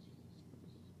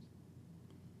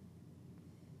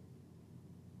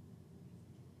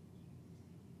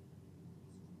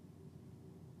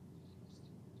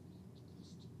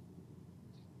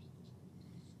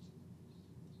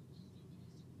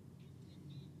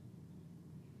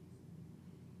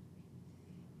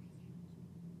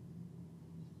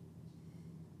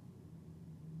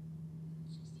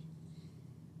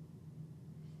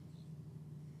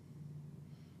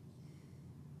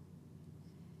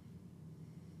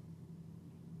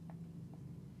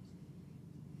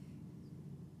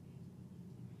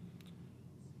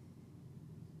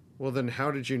 Well, then how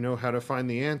did you know how to find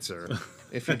the answer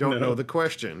if you don't know the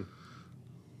question?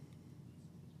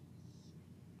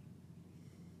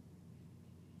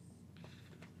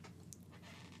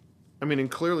 I mean,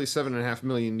 and clearly 7.5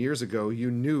 million years ago,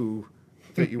 you knew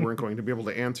that you weren't going to be able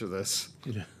to answer this.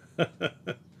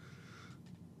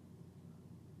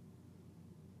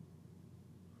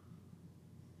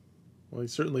 Well, he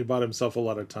certainly bought himself a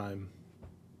lot of time.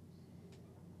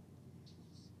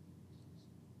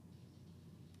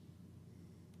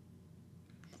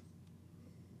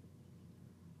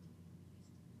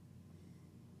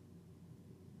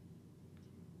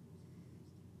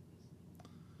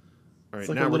 All It's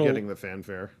right, like now we're getting the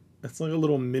fanfare. It's like a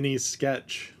little mini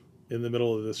sketch in the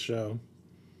middle of this show.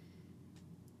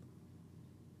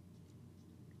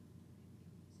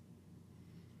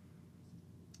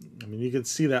 I mean, you can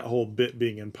see that whole bit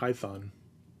being in Python.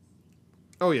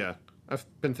 Oh yeah, I've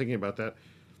been thinking about that.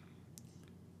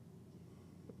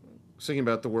 Thinking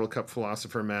about the World Cup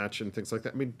philosopher match and things like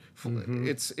that. I mean,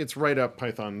 it's right up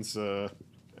Python's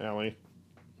alley.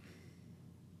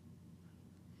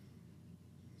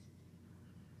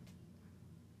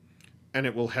 And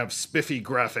it will have spiffy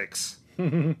graphics.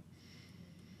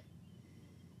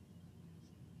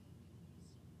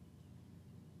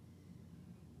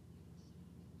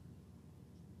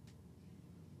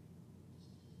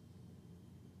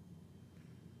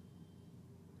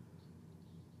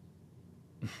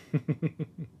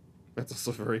 That's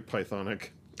also very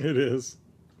Pythonic. It is.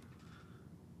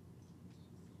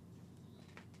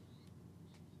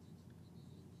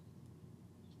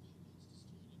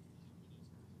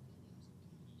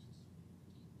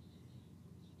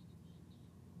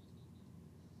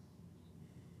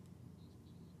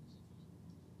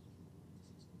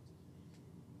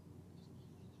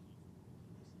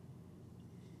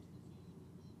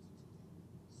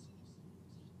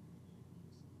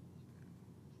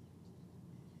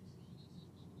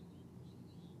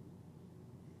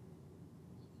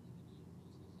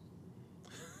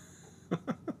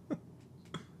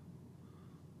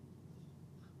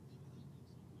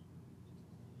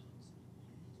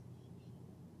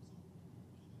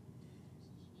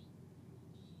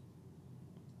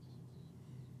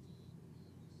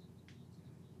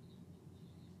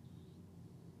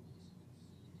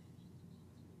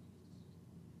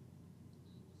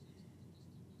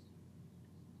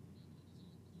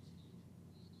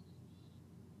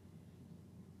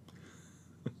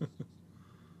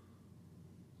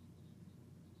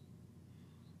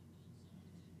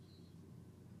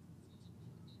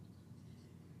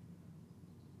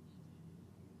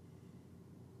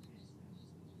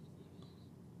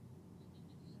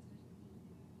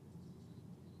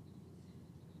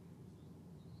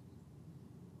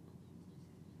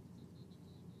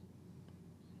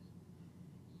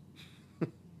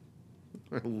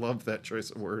 I love that choice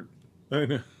of word. I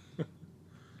know.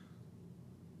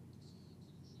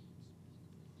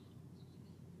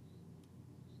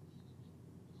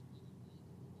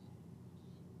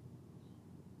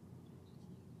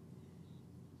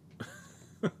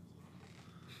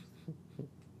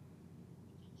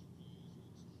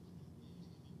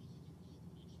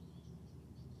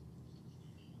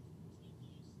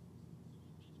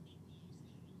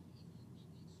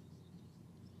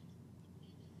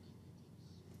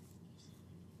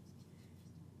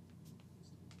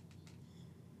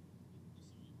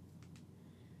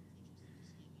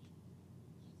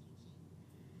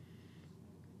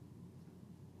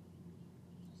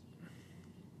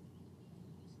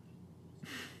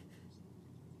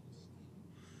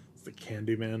 It's the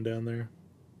Candyman down there.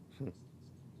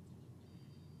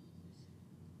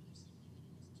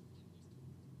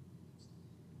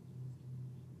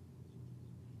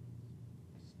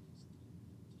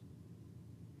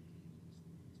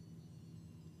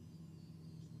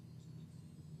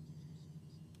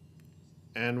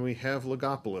 And we have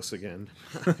Logopolis again.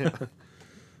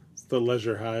 It's the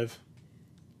Leisure Hive.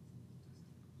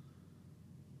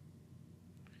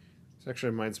 This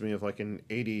actually reminds me of like an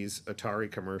 80s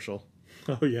Atari commercial.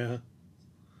 Oh, yeah.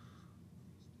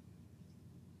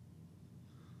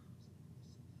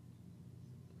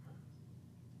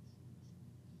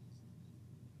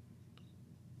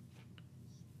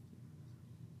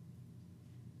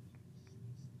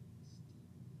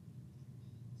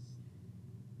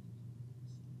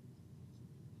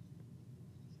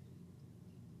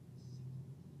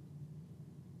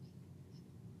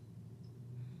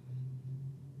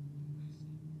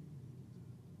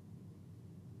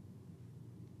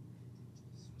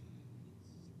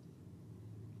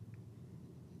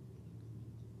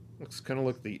 Looks kind of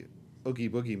like the Oogie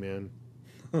Boogie Man.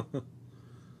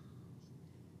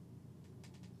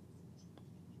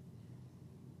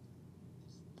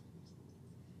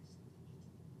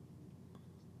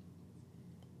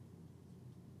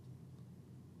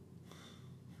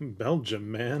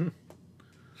 Belgium, man.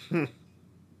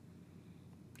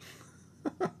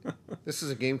 This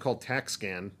is a game called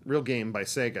TaxScan, real game by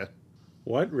Sega.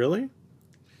 What, really?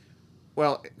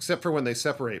 Well, except for when they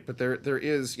separate, but there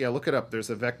is, yeah, look it up. There's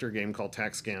a vector game called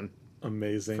TaxScan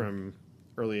Amazing. from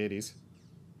early 80s.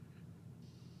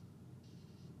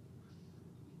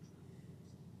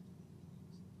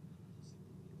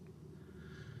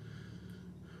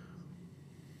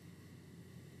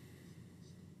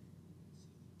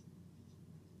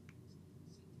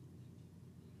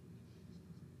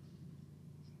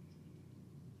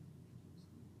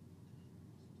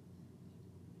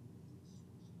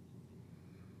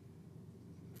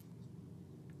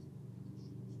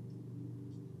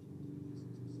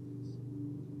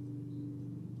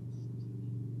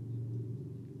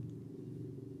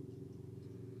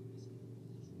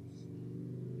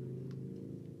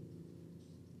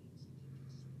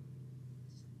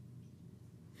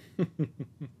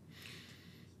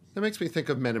 That makes me think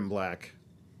of Men in Black.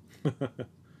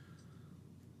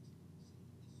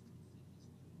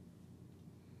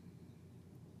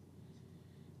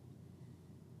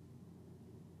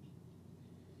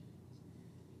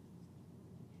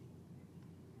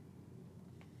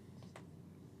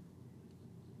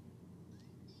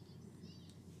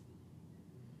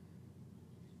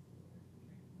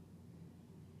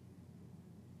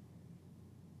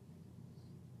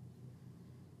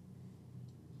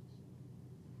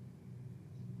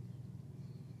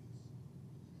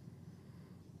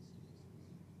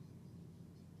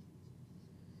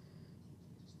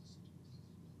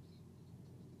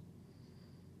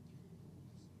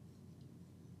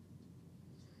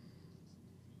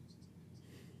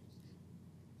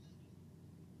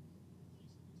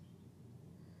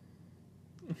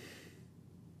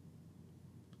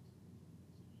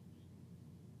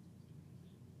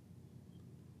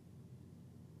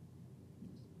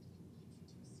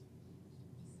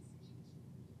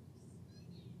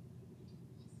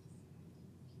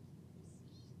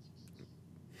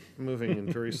 Moving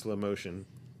in very slow motion.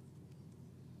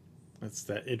 That's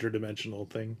that interdimensional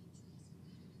thing.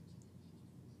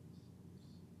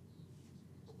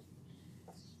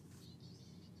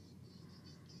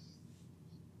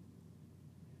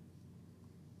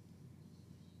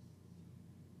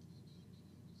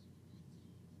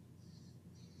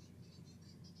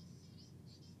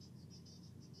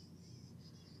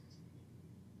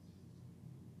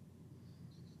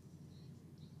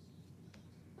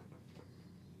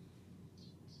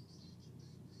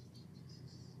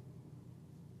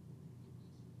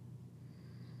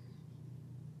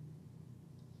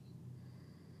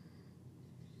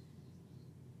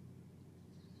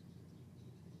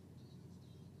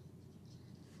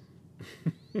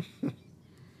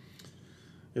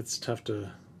 It's tough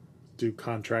to do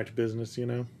contract business, you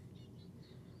know?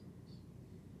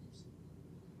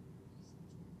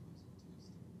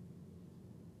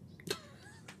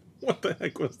 What the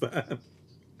heck was that?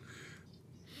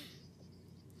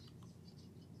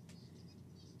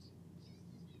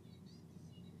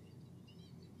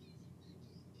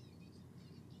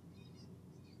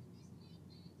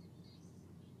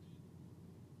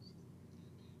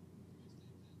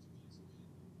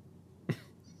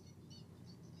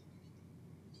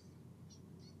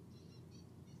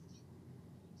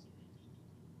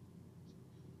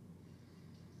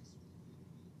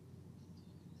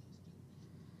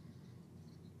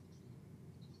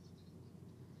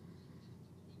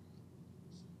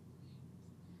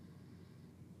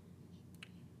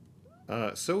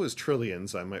 So is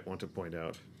Trillions, I might want to point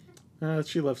out.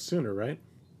 She left sooner, right?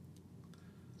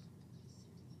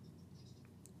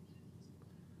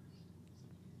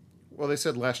 Well, they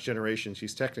said last generation.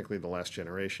 She's technically the last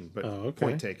generation, but Oh, okay.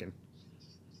 point taken.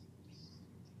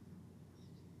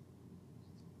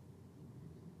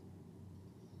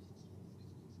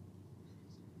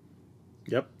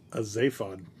 Yep, a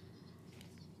Zaphod.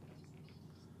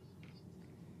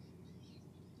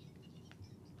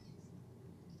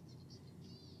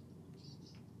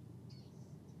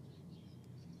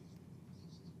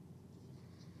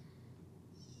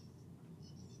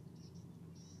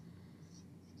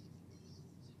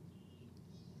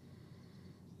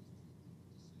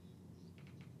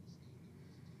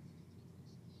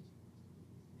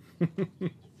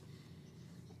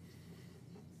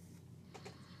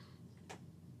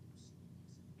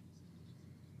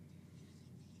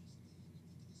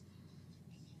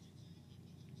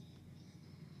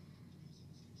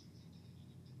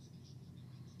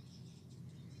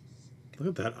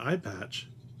 Look at that eye patch.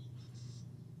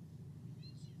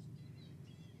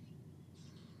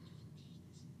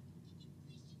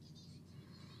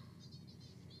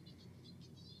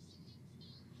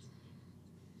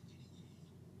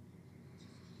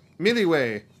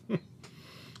 Milliway.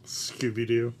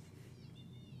 Scooby-Doo.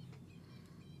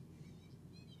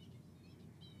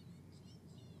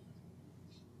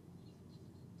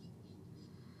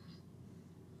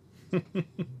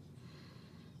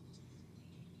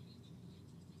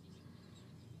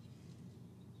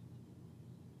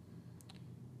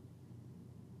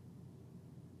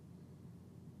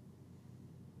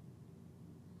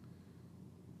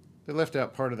 They left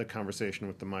out part of the conversation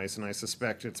with the mice, and I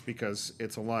suspect it's because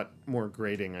it's a lot more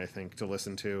grating, I think, to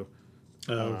listen to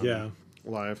Yeah.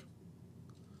 live.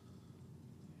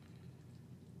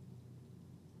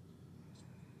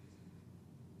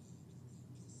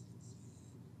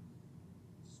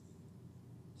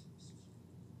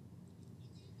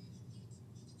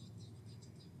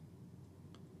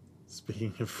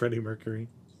 Speaking of Freddie Mercury.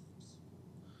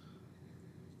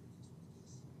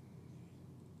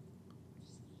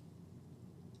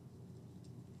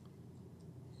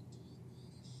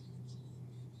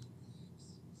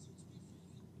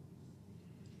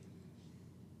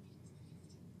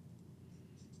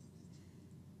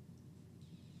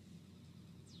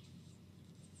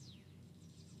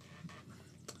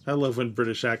 I love when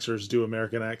British actors do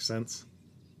American accents.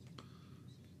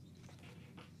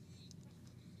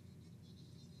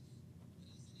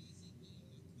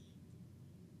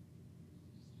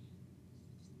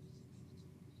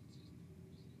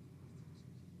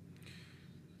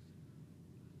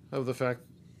 Of the fact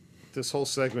this whole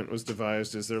segment was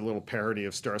devised as their little parody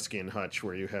of Starsky and Hutch,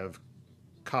 where you have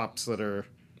cops that are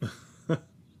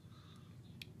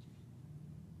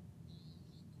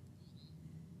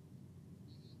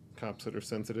cops that are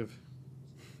sensitive.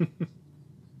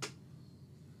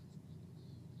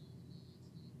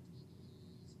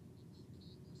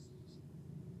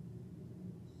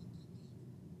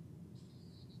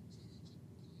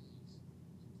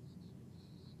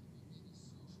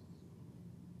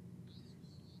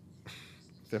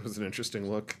 That was an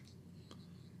interesting look.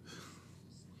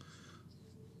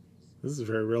 This is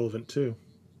very relevant too.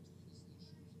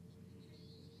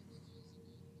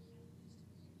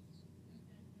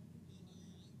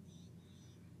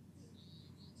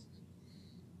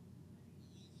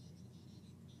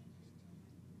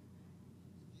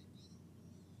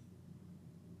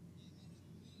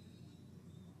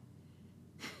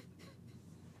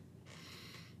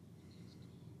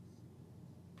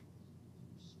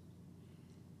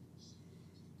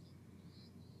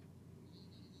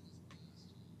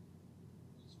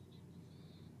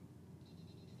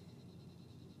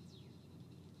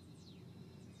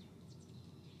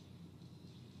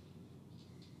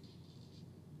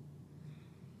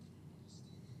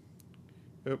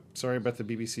 Oh, sorry about the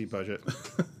BBC budget.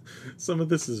 Some of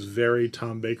this is very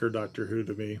Tom Baker Doctor Who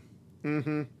to me.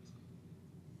 Mm-hmm.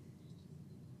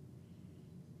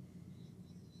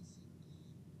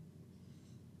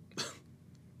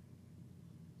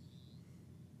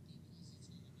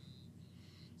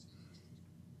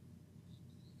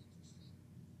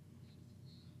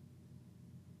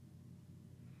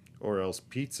 Or else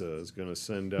pizza is going to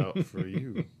send out for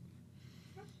you.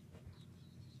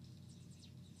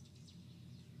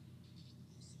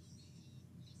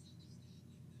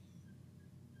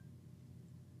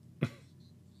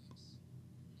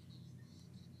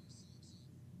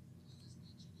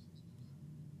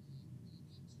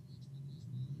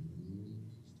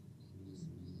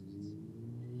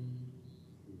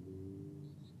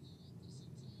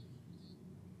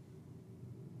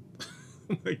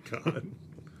 Oh my god.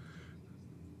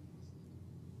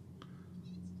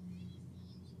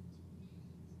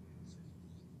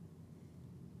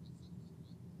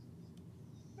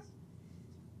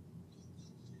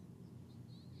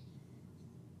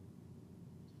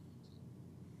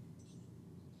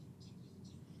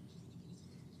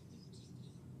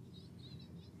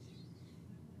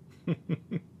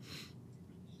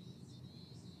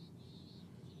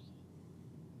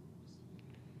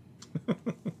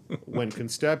 When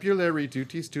constabulary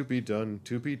duties to be done,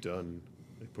 to be done.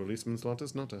 A policeman's lot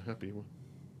is not a happy one.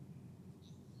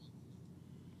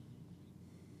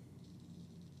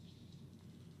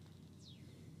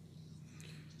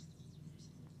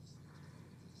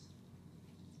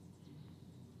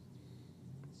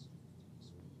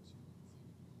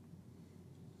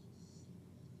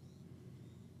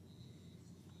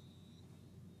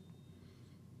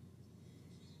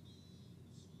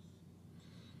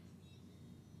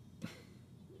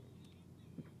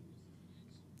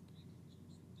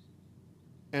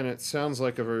 And it sounds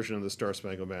like a version of the Star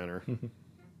Spangled Banner.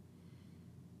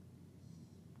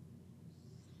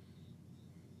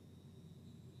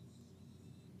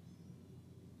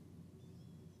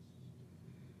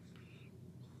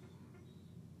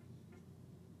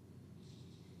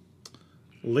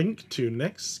 Link to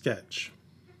next sketch.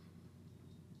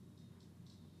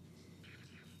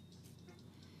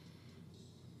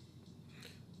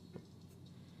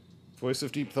 Voice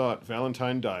of Deep Thought,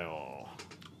 Valentine Dial.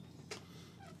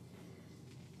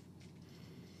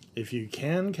 If you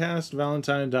can cast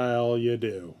Valentine Dial, you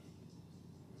do.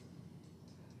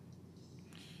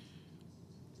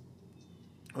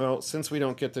 Well, since we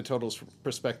don't get the total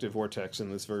perspective vortex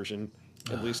in this version,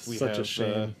 at least we such a have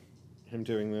shame. him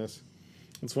doing this.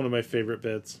 It's one of my favorite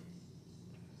bits.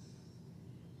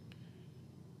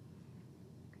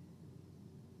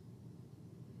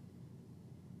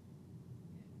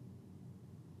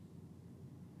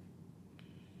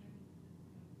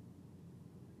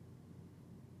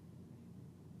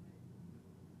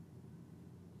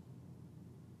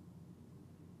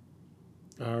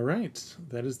 All right,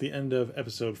 that is the end of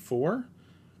episode 4.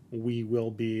 We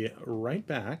will be right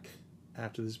back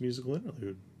after this musical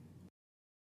interlude.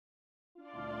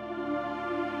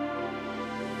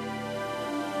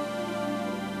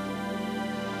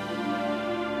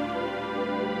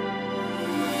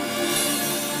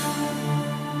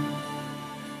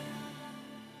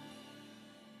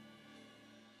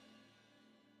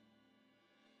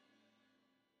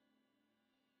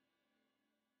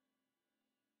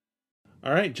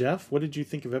 All right, Jeff, what did you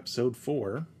think of episode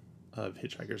 4 of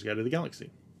Hitchhiker's Guide to the Galaxy?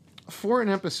 For an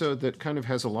episode that kind of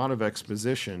has a lot of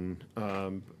exposition,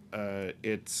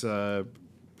 it's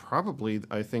probably,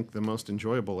 I think, the most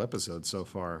enjoyable episode so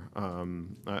far.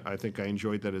 I think I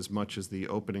enjoyed that as much as the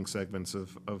opening segments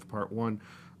of part 1.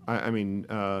 I mean,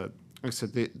 like I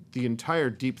said, the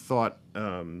entire Deep Thought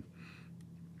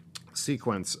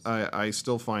sequence I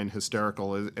still find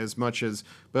hysterical as much as,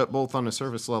 but both on a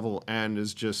surface level and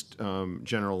as just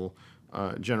general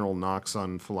knocks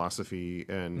on philosophy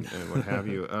and what have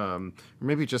you.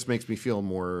 Maybe it just makes me feel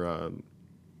more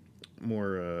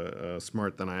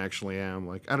smart than I actually am.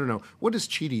 Like, I don't know, what does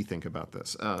Chidi think about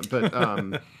this? But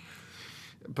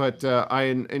I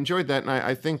enjoyed that, and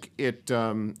I think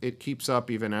it keeps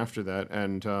up even after that.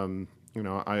 And you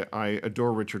know, I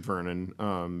adore Richard Vernon,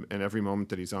 and every moment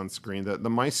that he's on screen. The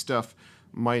mice stuff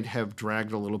might have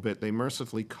dragged a little bit. They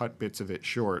mercifully cut bits of it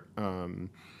short. And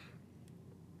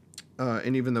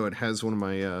even though it has one of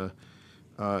my...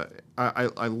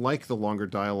 I like the longer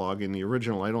dialogue in the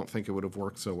original. I don't think it would have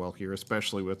worked so well here,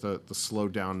 especially with the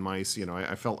slowed down mice. You know,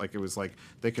 I felt like it was like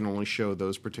they can only show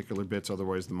those particular bits,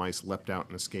 otherwise the mice leapt out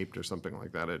and escaped or something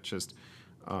like that. It just...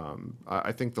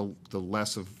 I think the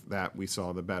less of that we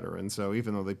saw, the better. And so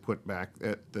even though they put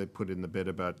in the bit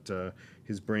about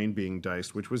his brain being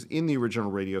diced, which was in the original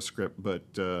radio script,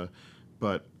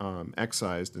 but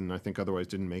excised, and I think otherwise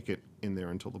didn't make it in there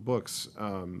until the books.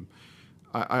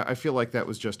 I feel like that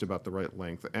was just about the right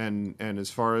length. And as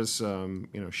far as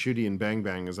Shooty and Bang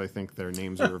Bang, as I think their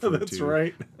names are referred That's to.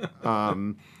 right.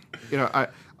 You know,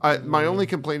 my only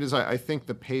complaint is I think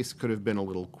the pace could have been a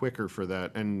little quicker for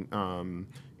that, and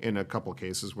in a couple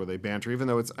cases where they banter, even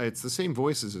though it's the same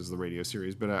voices as the radio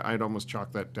series, but I'd almost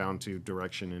chalk that down to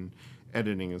direction and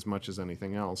editing as much as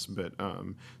anything else. But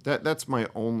that's my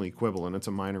only quibble, and it's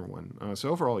a minor one. So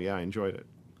overall, yeah, I enjoyed it.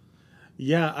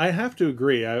 Yeah, I have to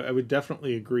agree. I would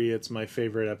definitely agree it's my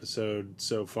favorite episode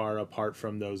so far, apart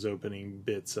from those opening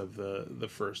bits of the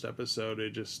first episode.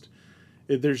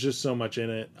 There's just so much in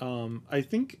it. I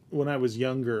think when I was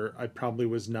younger, I probably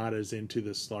was not as into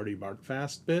the Slarty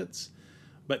Barkfast bits,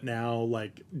 but now,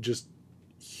 like, just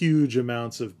huge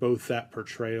amounts of both that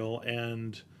portrayal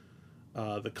and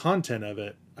the content of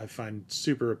it, I find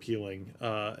super appealing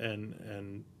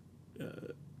and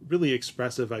really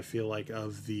expressive, I feel like,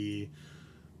 of the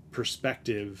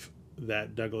perspective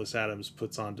that Douglas Adams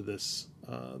puts onto this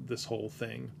whole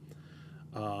thing.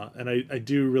 And I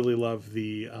do really love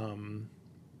the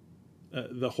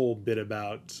whole bit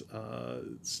about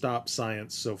stop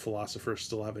science so philosophers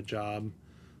still have a job,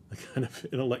 a kind of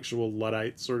intellectual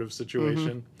Luddite sort of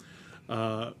situation,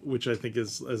 which I think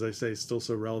is, as I say, still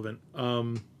so relevant.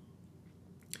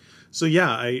 So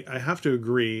yeah, I have to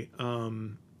agree.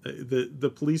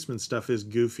 The policeman stuff is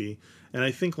goofy, and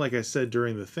I think, like I said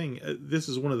during the thing, this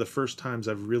is one of the first times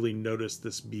I've really noticed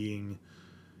this being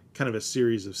kind of a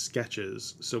series of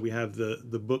sketches. So we have the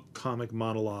book comic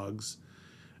monologues,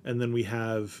 and then we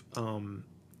have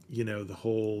the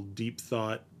whole Deep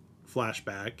Thought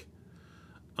flashback.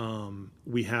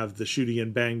 We have the Shooty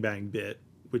and Bang Bang bit,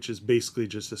 which is basically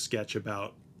just a sketch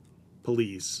about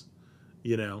police,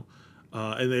 and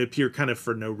they appear kind of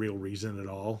for no real reason at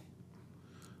all.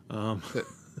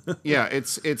 Yeah,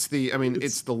 it's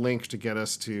the link to get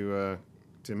us to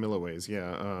Milliways.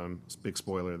 Yeah, big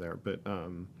spoiler there, but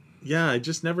yeah, I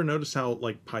just never noticed how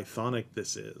like Pythonic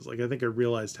this is. Like, I think I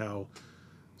realized how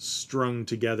strung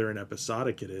together and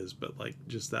episodic it is, but like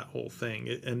just that whole thing.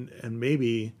 And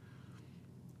maybe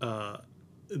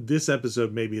this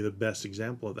episode may be the best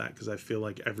example of that, because I feel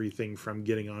like everything from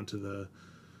getting onto the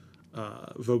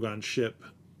Vogon ship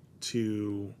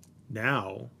to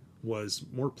now was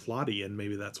more plotty, and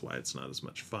maybe that's why it's not as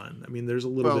much fun. I mean, there's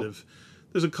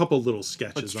a couple little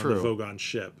sketches on the Vogon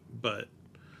ship, but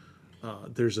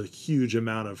there's a huge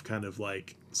amount of kind of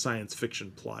like science fiction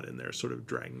plot in there, sort of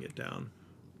dragging it down.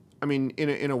 I mean,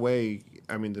 in a way,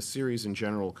 I mean, the series in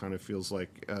general kind of feels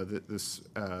like that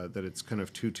it's kind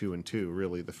of 2, 2, and 2.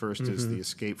 Really, the first is the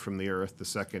escape from the Earth. The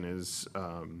second is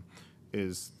Heart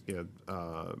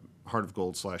of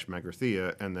Gold /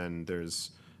 Magrathea, and then there's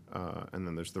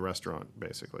the restaurant,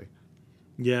 basically.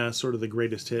 Yeah, sort of the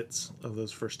greatest hits of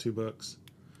those first 2 books.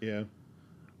 Yeah.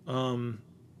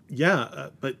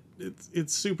 But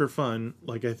it's super fun.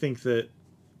 Like, I think that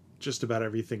just about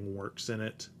everything works in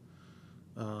it.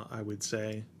 I would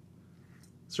say,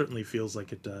 certainly feels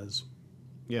like it does.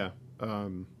 Yeah, I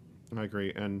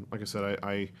agree. And like I said,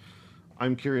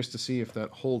 I'm curious to see if that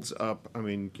holds up. I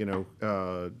mean,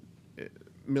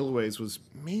 Milliways was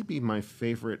maybe my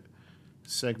favorite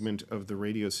segment of the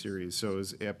radio series. So it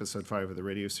was episode 5 of the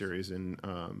radio series, and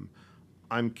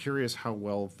I'm curious how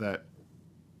well that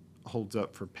holds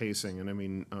up for pacing. And I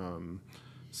mean,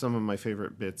 some of my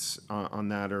favorite bits on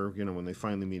that are, when they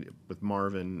finally meet with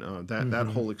Marvin, that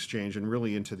whole exchange, and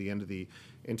really into the end of the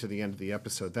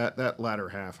episode. That latter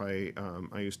half, I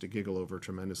used to giggle over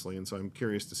tremendously, and so I'm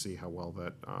curious to see how well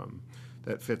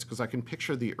that fits, because I can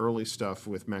picture the early stuff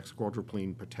with Max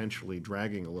Quadruplene potentially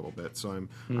dragging a little bit. So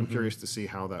I'm curious to see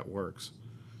how that works.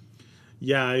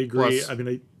 Yeah, I agree.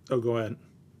 Plus, go ahead.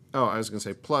 Oh, I was going to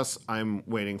say, plus I'm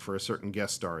waiting for a certain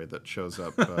guest star that shows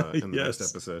up in the next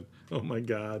episode. Oh, my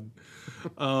God.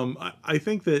 I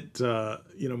think that,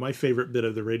 my favorite bit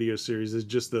of the radio series is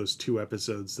just those 2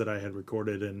 episodes that I had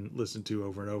recorded and listened to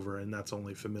over and over, and that's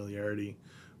only Familiarity,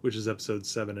 which is episodes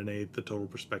 7 and 8, the Total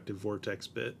Perspective Vortex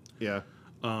bit. Yeah.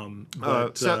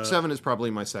 7 is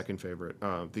probably my second favorite.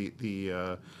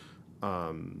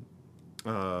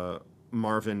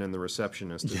 Marvin and the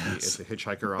receptionist at the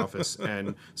hitchhiker office,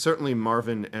 and certainly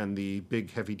Marvin and the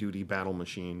big heavy-duty battle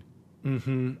machine.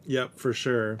 Yep, for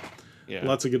sure. Yeah.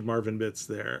 Lots of good Marvin bits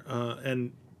there.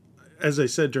 And as I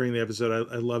said during the episode,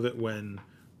 I love it when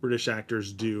British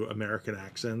actors do American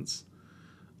accents,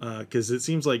 because it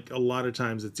seems like a lot of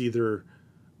times it's either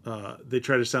they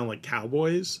try to sound like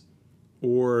cowboys,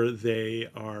 or they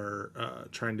are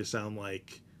trying to sound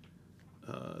like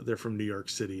they're from New York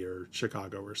City or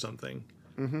Chicago or something.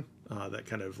 That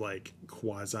kind of like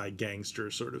quasi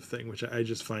gangster sort of thing, which I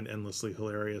just find endlessly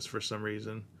hilarious for some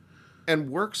reason. And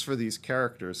works for these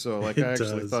characters. So like I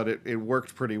actually thought it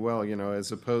worked pretty well,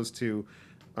 as opposed to,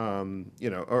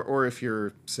 or if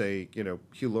you're, say,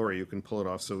 Hugh Laurie, you can pull it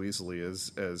off so easily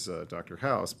as Dr.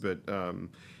 House. But,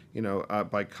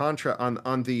 by contrast,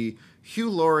 on the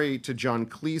Hugh Laurie to John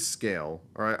Cleese scale,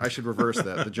 or I should reverse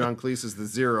that. The John Cleese is the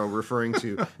 0, referring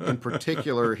to, in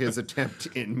particular, his attempt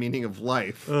in Meaning of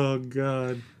Life. Oh,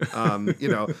 God.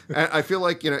 I feel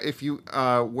like, if you,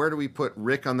 where do we put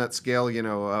Rick on that scale?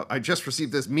 I just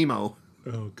received this memo.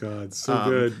 Oh, God. So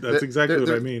good. That's exactly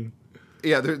what I mean.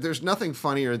 Yeah, there's nothing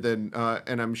funnier than,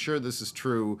 and I'm sure this is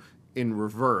true in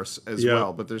reverse as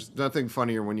well, but there's nothing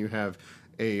funnier when you have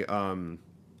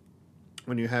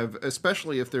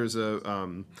especially if there's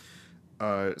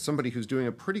somebody who's doing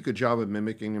a pretty good job of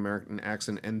mimicking American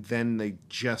accent, and then they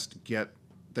just get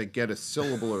a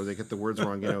syllable or they get the words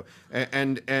wrong,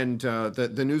 and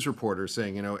the news reporter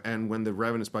saying, and when the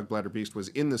ravenous bug bladder beast was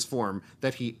in this form,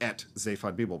 that he ate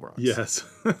Zaphod Beeblebrox. Yes,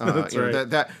 that's right.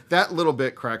 That little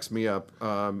bit cracks me up.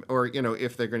 Or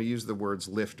if they're going to use the words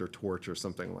lift or torch or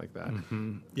something like that.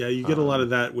 Yeah, you get a lot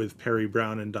of that with Perry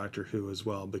Brown and Doctor Who as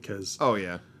well, because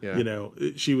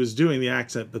she was doing the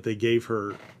accent, but they gave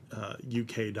her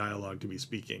UK dialogue to be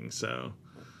speaking, so.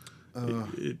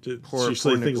 She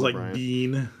said things like Bryant.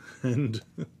 Bean and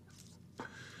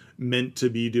meant to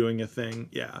be doing a thing.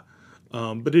 Yeah.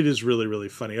 But it is really, really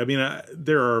funny. I mean,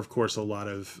 there are, of course, a lot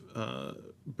of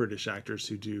British actors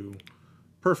who do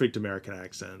perfect American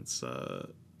accents. I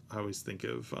always think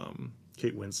of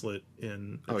Kate Winslet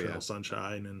in Eternal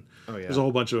Sunshine, and there's a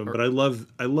whole bunch of them. But I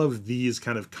love these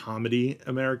kind of comedy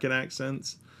American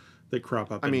accents that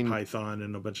crop up in Python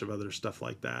and a bunch of other stuff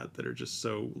like that are just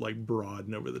so like broad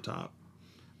and over the top.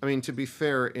 I mean, to be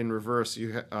fair, in reverse,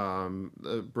 the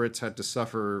Brits had to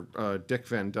suffer Dick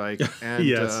Van Dyke, and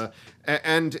yes.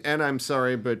 And I'm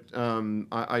sorry, but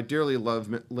I dearly love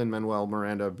Lin-Manuel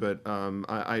Miranda, but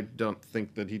I don't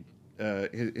think that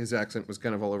his accent was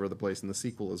kind of all over the place in the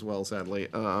sequel as well, sadly.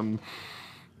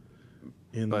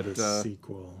 In But the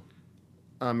sequel.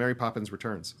 Mary Poppins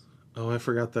Returns. Oh, I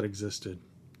forgot that existed.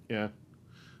 Yeah.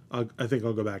 I think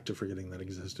I'll go back to forgetting that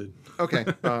existed. Okay.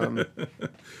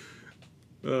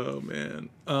 Oh man.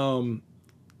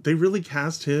 They really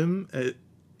cast him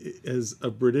as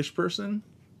a British person.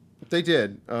 They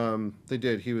did. They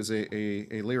did. He was a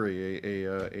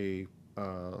Leary,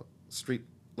 a street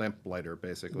lamplighter,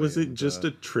 basically. Was it just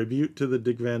a tribute to the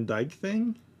Dick Van Dyke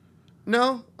thing?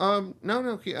 No,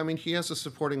 no. He has a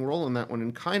supporting role in that one,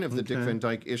 and kind of the Dick Van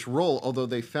Dyke-ish role. Although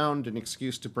they found an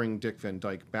excuse to bring Dick Van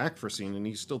Dyke back for scene, and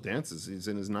he still dances. He's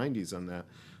in his 90s on that.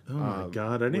 Oh my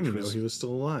god! I didn't even know he was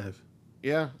still alive.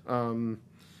 Yeah.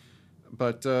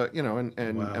 But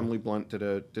and Wow. Emily Blunt did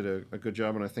a good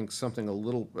job, and I think something a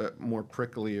little more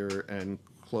pricklier and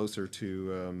closer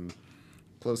to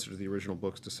the original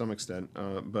books to some extent.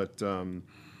 But the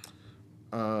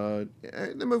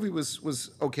movie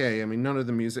was okay. I mean, none of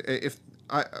the music.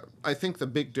 I think the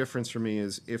big difference for me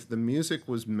is if the music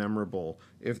was memorable,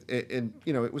 if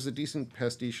it was a decent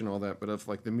pastiche and all that, but if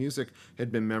like the music had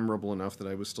been memorable enough that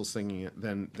I was still singing it,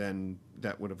 then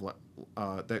that would have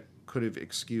that could have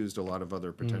excused a lot of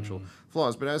other potential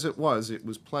flaws. But as it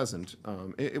was pleasant.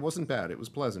 It wasn't bad. It was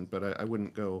pleasant, but I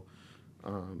wouldn't go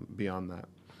beyond that.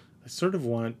 I sort of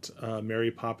want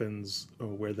Mary Poppins,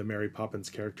 where the Mary Poppins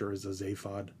character is a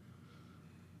Zaphod.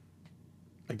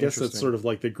 I guess that's sort of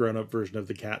like the grown-up version of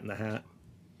the Cat in the Hat.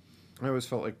 I always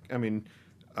felt like,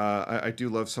 I do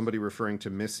love somebody referring to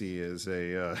Missy as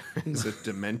a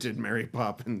demented Mary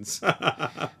Poppins.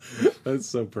 That's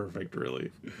so perfect,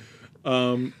 really.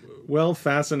 Well,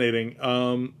 fascinating.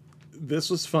 This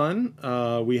was fun.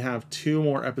 We have 2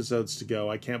 more episodes to go.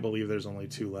 I can't believe there's only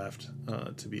 2 left,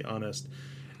 to be honest.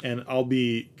 And I'll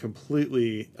be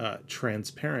completely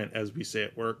transparent, as we say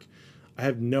at work. I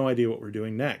have no idea what we're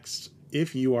doing next.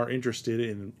 If you are interested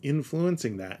in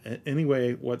influencing that in any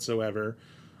way whatsoever,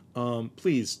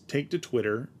 please take to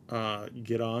Twitter,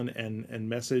 get on and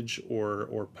message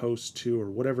or post to, or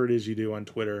whatever it is you do on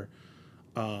Twitter.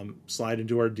 Slide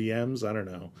into our DMs. I don't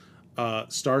know.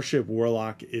 Starship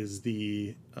Warlock is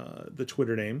the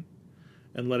Twitter name,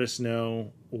 and let us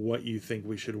know what you think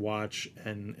we should watch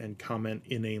and comment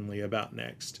inanely about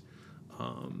next.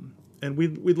 And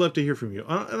we'd love to hear from you.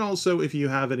 And also, if you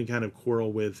have any kind of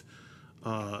quarrel with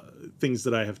things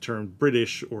that I have termed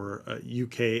British or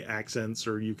UK accents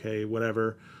or UK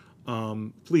whatever,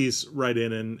 please write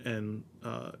in and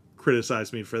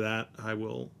criticize me for that. I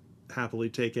will happily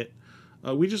take it.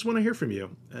 We just want to hear from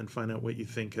you and find out what you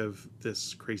think of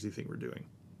this crazy thing we're doing.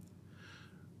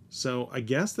 So I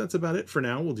guess that's about it for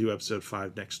now. We'll do episode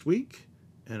 5 next week.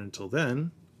 And until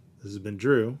then, this has been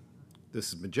Drew. This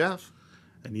has been Jeff.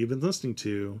 And you've been listening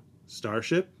to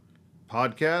Starship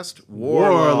Podcast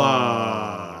Warlock.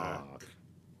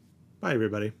 Bye,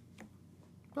 everybody.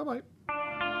 Bye-bye.